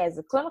 he has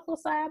a clinical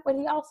side, but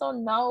he also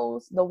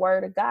knows the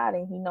Word of God,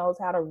 and he knows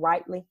how to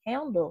rightly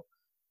handle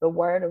the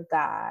Word of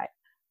God.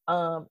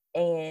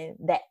 And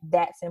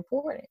that's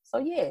important. So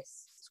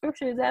yes,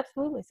 Scripture is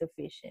absolutely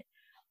sufficient,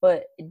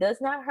 but it does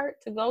not hurt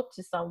to go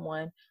to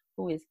someone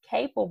who is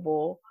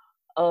capable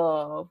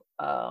of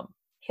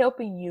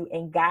helping you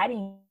and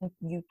guiding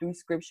you through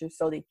Scripture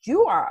so that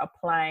you are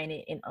applying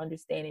it and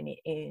understanding it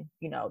in,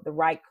 the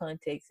right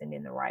context and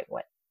in the right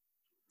way.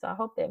 So I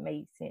hope that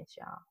made sense,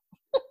 y'all.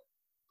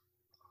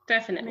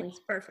 Definitely.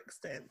 Makes perfect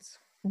sense.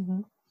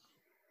 Mm-hmm.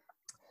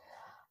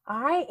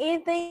 All right,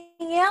 anything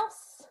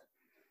else?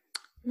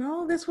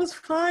 No, this was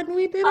fun.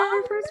 We did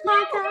our first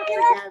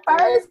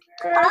podcast.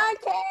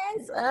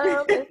 So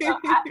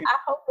I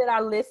hope that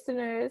our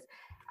listeners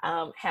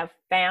have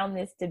found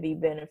this to be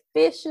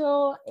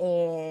beneficial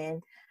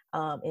and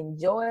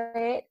enjoy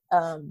it.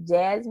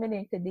 Jasmine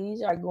and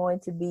Khadijah are going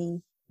to be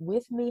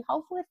with me,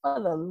 hopefully for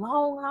the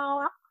long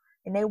haul,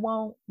 and they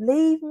won't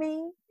leave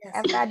me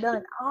after I've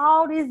done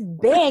all this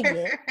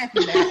begging.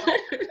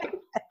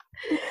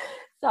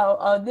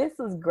 So this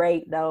was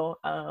great, though.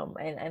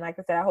 And like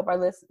I said, I hope our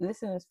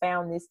listeners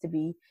found this to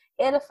be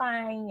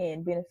edifying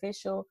and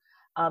beneficial.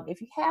 If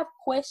you have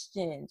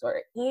questions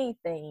or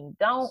anything,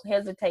 don't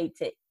hesitate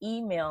to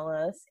email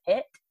us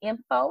at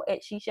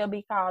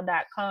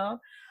info@sheshallbecalled.com.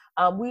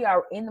 We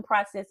are in the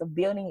process of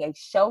building a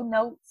show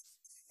notes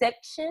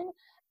section.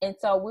 And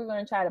so we're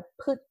going to try to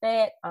put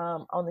that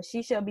on the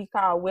She Shall Be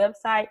Called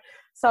website.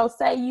 So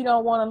say you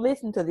don't want to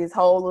listen to this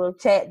whole little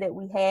chat that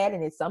we had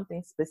and it's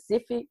something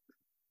specific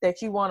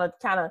that you want to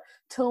kind of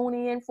tune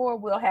in for,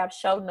 we'll have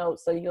show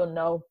notes so you'll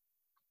know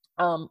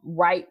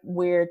right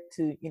where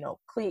to,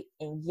 click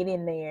and get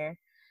in there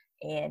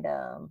and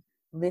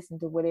listen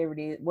to whatever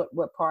it is,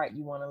 what part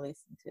you want to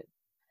listen to.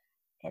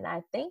 And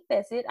I think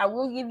that's it. I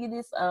will give you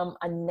this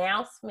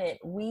announcement.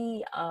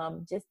 We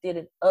just did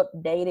an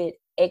updated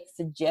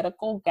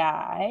exegetical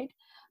guide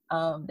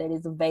that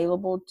is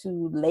available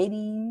to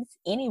ladies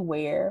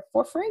anywhere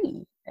for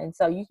free. And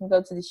so you can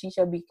go to the She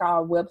Shall Be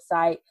Called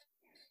website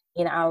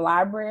in our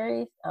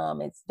library.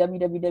 It's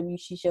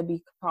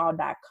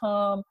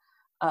www.sheshallbecalled.com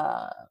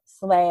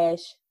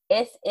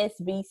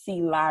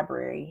 /SSBC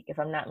library, if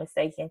I'm not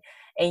mistaken.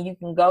 And you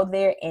can go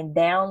there and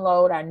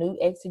download our new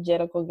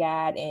exegetical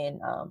guide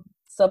and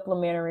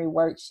supplementary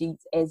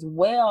worksheets, as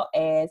well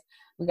as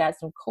we got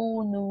some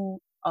cool new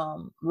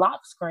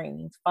lock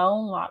screens,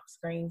 phone lock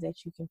screens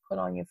that you can put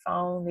on your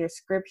phone. There's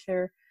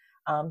scripture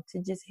to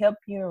just help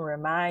you and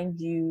remind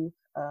you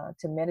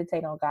to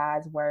meditate on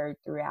God's word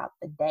throughout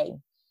the day.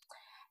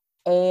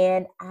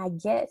 And I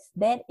guess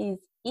that is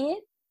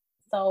it.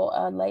 So,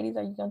 ladies,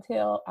 are you going to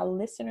tell our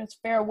listeners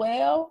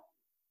farewell?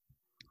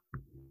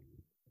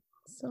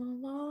 So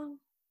long.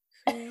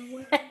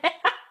 Farewell.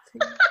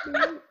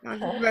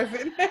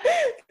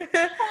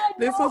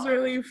 This was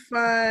really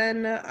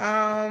fun.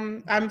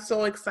 I'm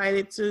so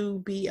excited to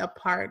be a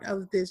part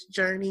of this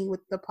journey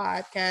with the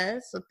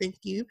podcast. So thank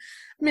you,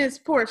 Ms.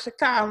 Portia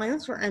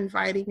Collins, for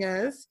inviting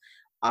us.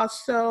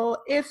 Also,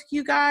 if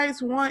you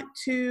guys want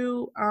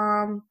to,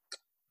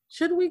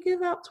 should we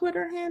give out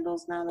Twitter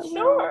handles now that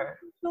Sure.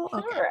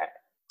 Okay. Sure.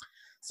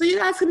 So you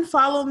guys can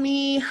follow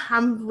me.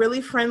 I'm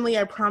really friendly.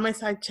 I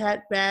promise I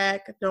chat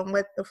back. Don't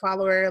let the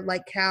follower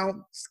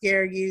count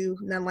scare you.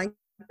 Nothing like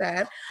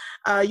that.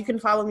 You can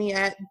follow me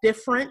at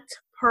Different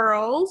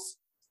Pearls.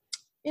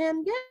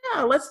 And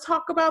yeah, let's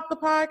talk about the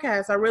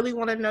podcast. I really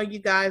want to know you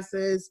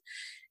guys'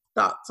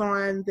 thoughts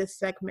on this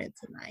segment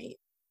tonight.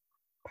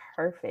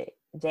 Perfect.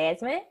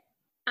 Jasmine?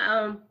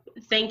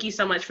 Thank you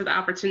so much for the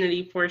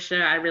opportunity,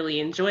 Portia. I really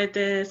enjoyed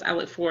this. I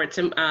look forward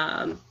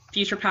to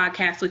future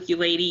podcasts with you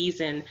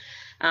ladies and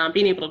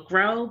being able to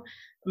grow.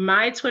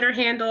 My Twitter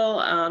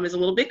handle is a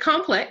little bit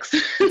complex.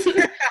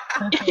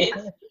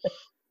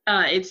 It's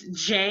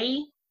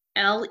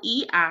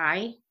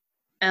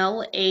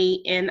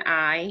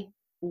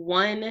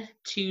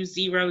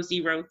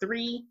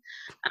JLEILANI12003,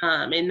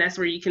 and that's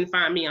where you can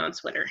find me on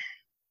Twitter.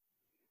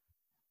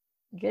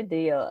 Good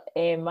deal.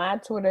 And my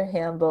Twitter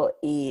handle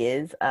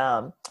is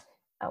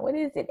what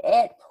is it?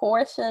 At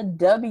Portia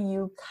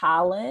W.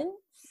 Collins.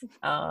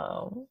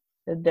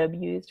 The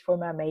W is for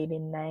my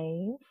maiden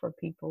name, for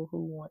people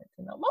who want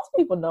to know. Most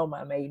people know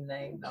my maiden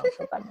name, though,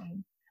 because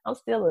I'm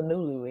still a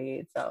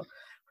newlywed. So,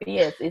 but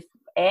yes, it's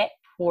at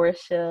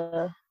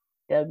Portia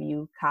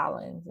W.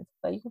 Collins.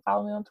 So you can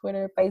follow me on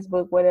Twitter,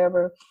 Facebook,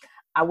 whatever.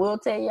 I will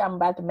tell you, I'm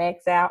about to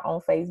max out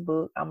on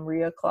Facebook. I'm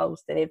real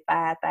close to that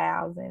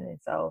 5,000,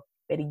 and so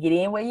better get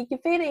in where you can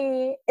fit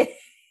in.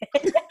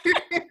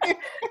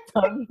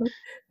 So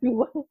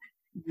you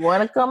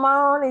want to come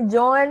on and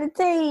join the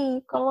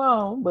team? Come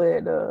on,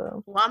 but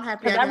well, I'm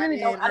happy. I really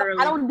don't.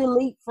 I don't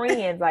delete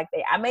friends like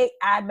that. I may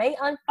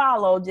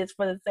unfollow just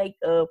for the sake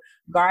of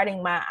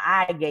guarding my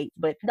eye gates,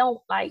 but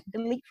don't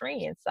delete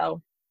friends.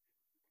 So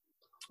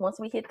once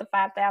we hit the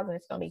 5,000,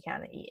 it's gonna be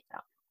kind of it.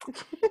 All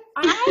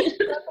right,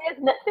 so there's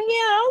nothing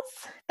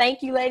else.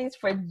 Thank you, ladies,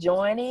 for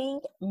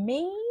joining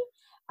me.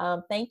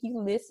 Thank you,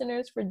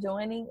 listeners, for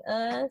joining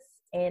us.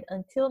 And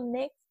until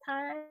next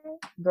time,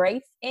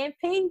 grace and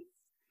peace.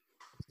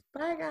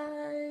 Bye,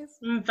 guys.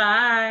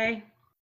 Bye.